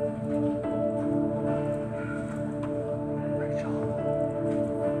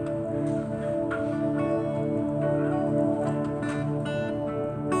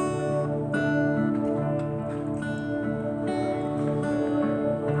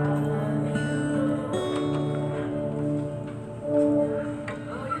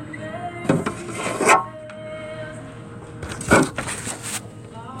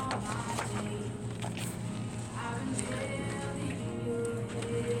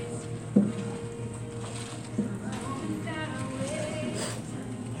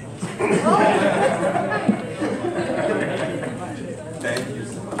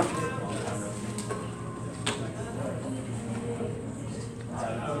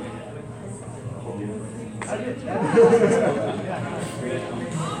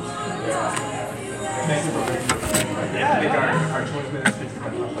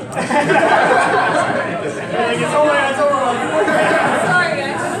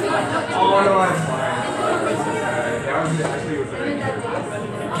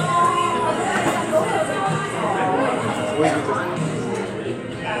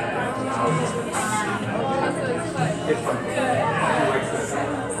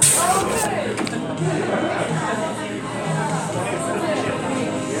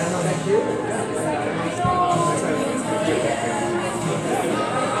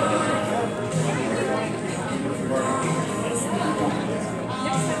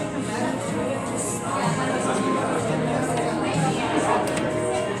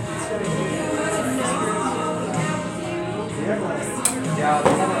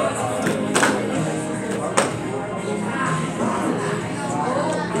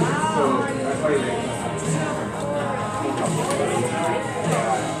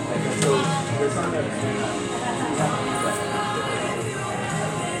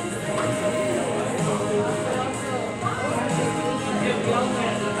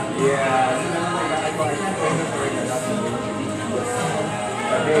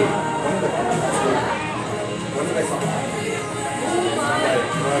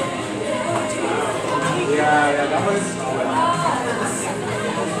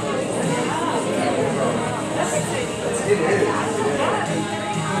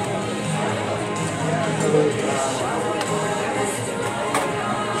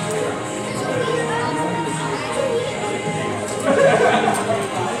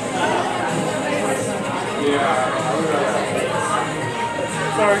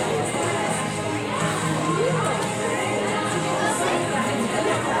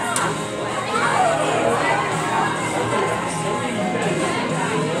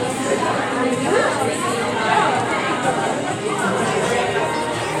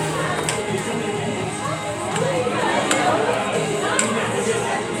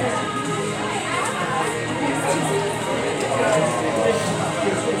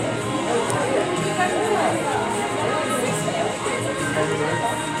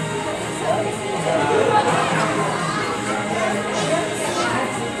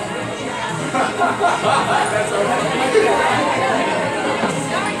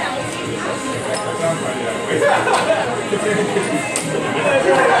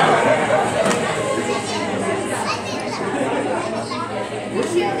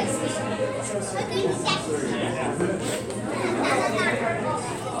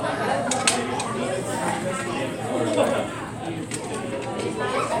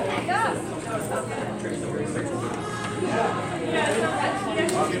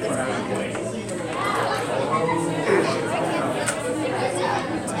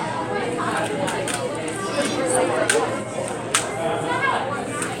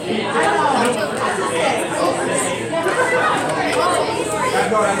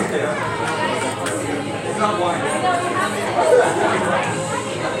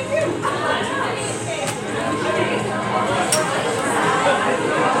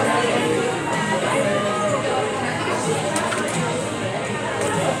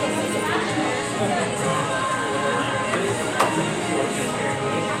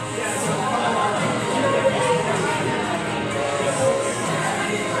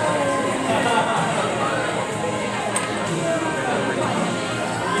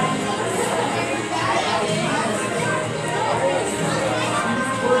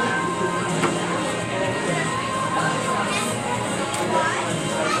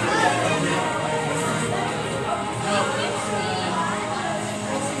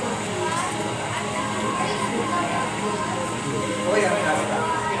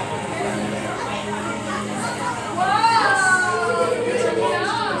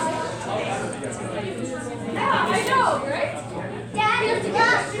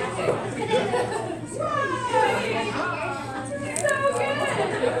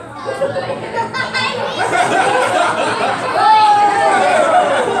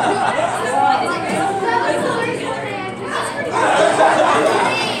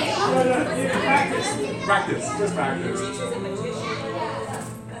 Practice, just practice.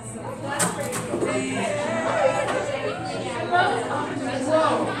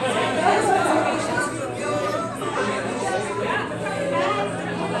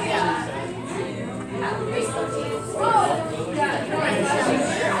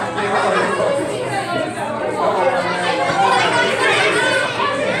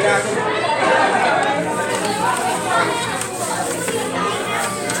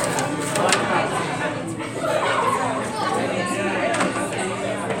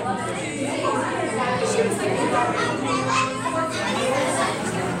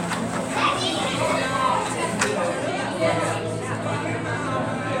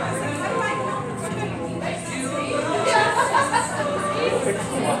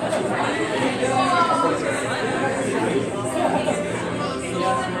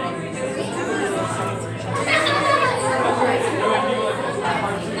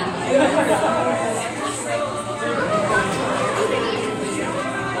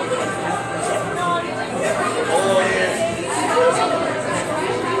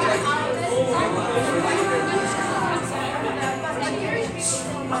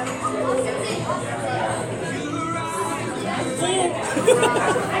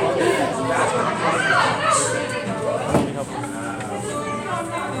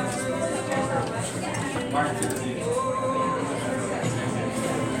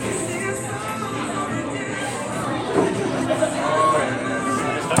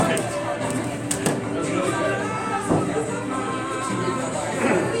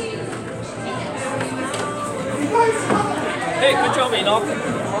 Hey, good job, Enoch.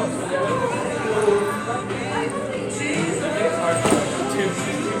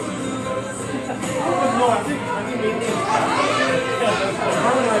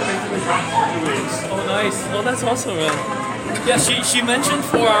 Oh, nice. Oh, that's awesome, man. Yeah, she mentioned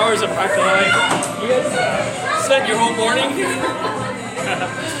 4 hours of practice. Like, you guys spent your whole morning here?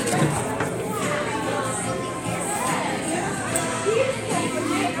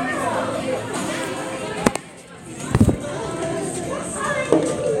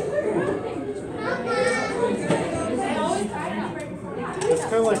 It's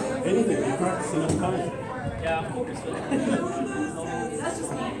kind of like anything, you practice enough time. Yeah, of course.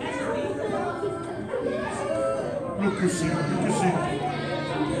 Look, Chrissy,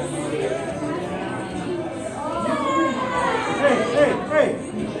 Hey!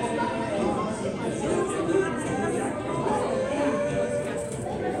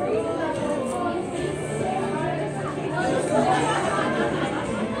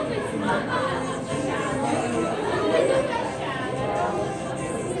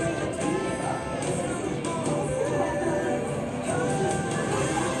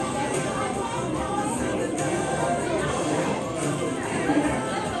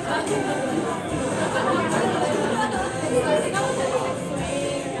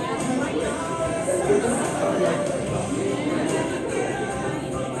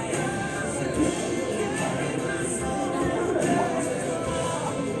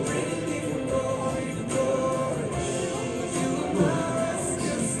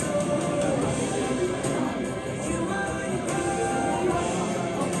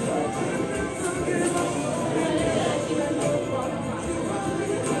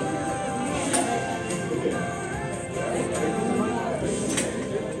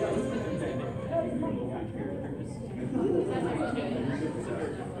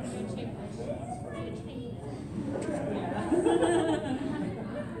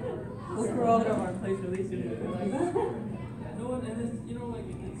 Look, we're all at our place releasing it. Like, No one, and it's, you know, like,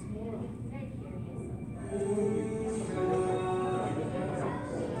 it's more.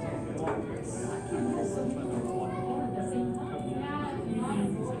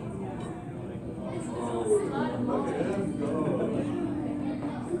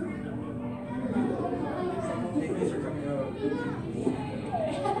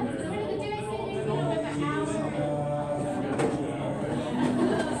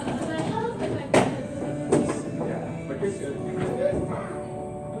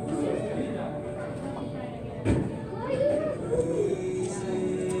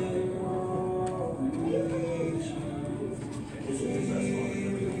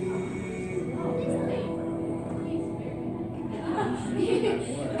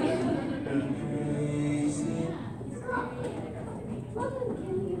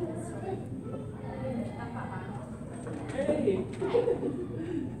 hey.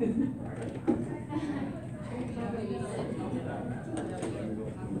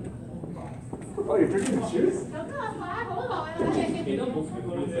 you're drinking the juice?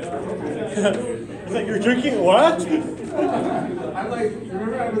 It's like you're drinking what? I'm like,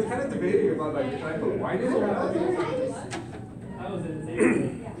 remember I was kind of debating about like, should I put wine in or not?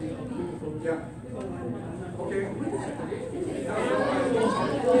 Yeah. Okay.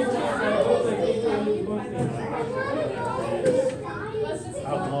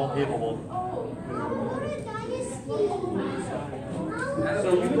 Alcohol capable. So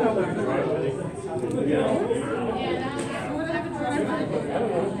you know what I'm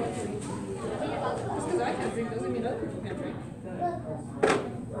Because I can't drink doesn't mean other people can't drink.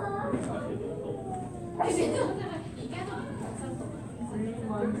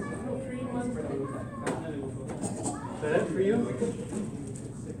 Is that for you?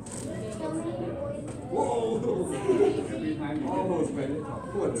 almost went.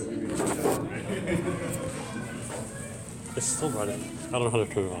 It's still running. I don't know how to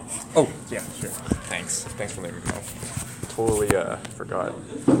turn it off. Oh, yeah, sure. Thanks. Thanks for letting me know. Totally forgot.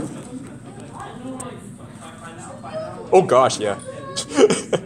 Oh gosh, yeah.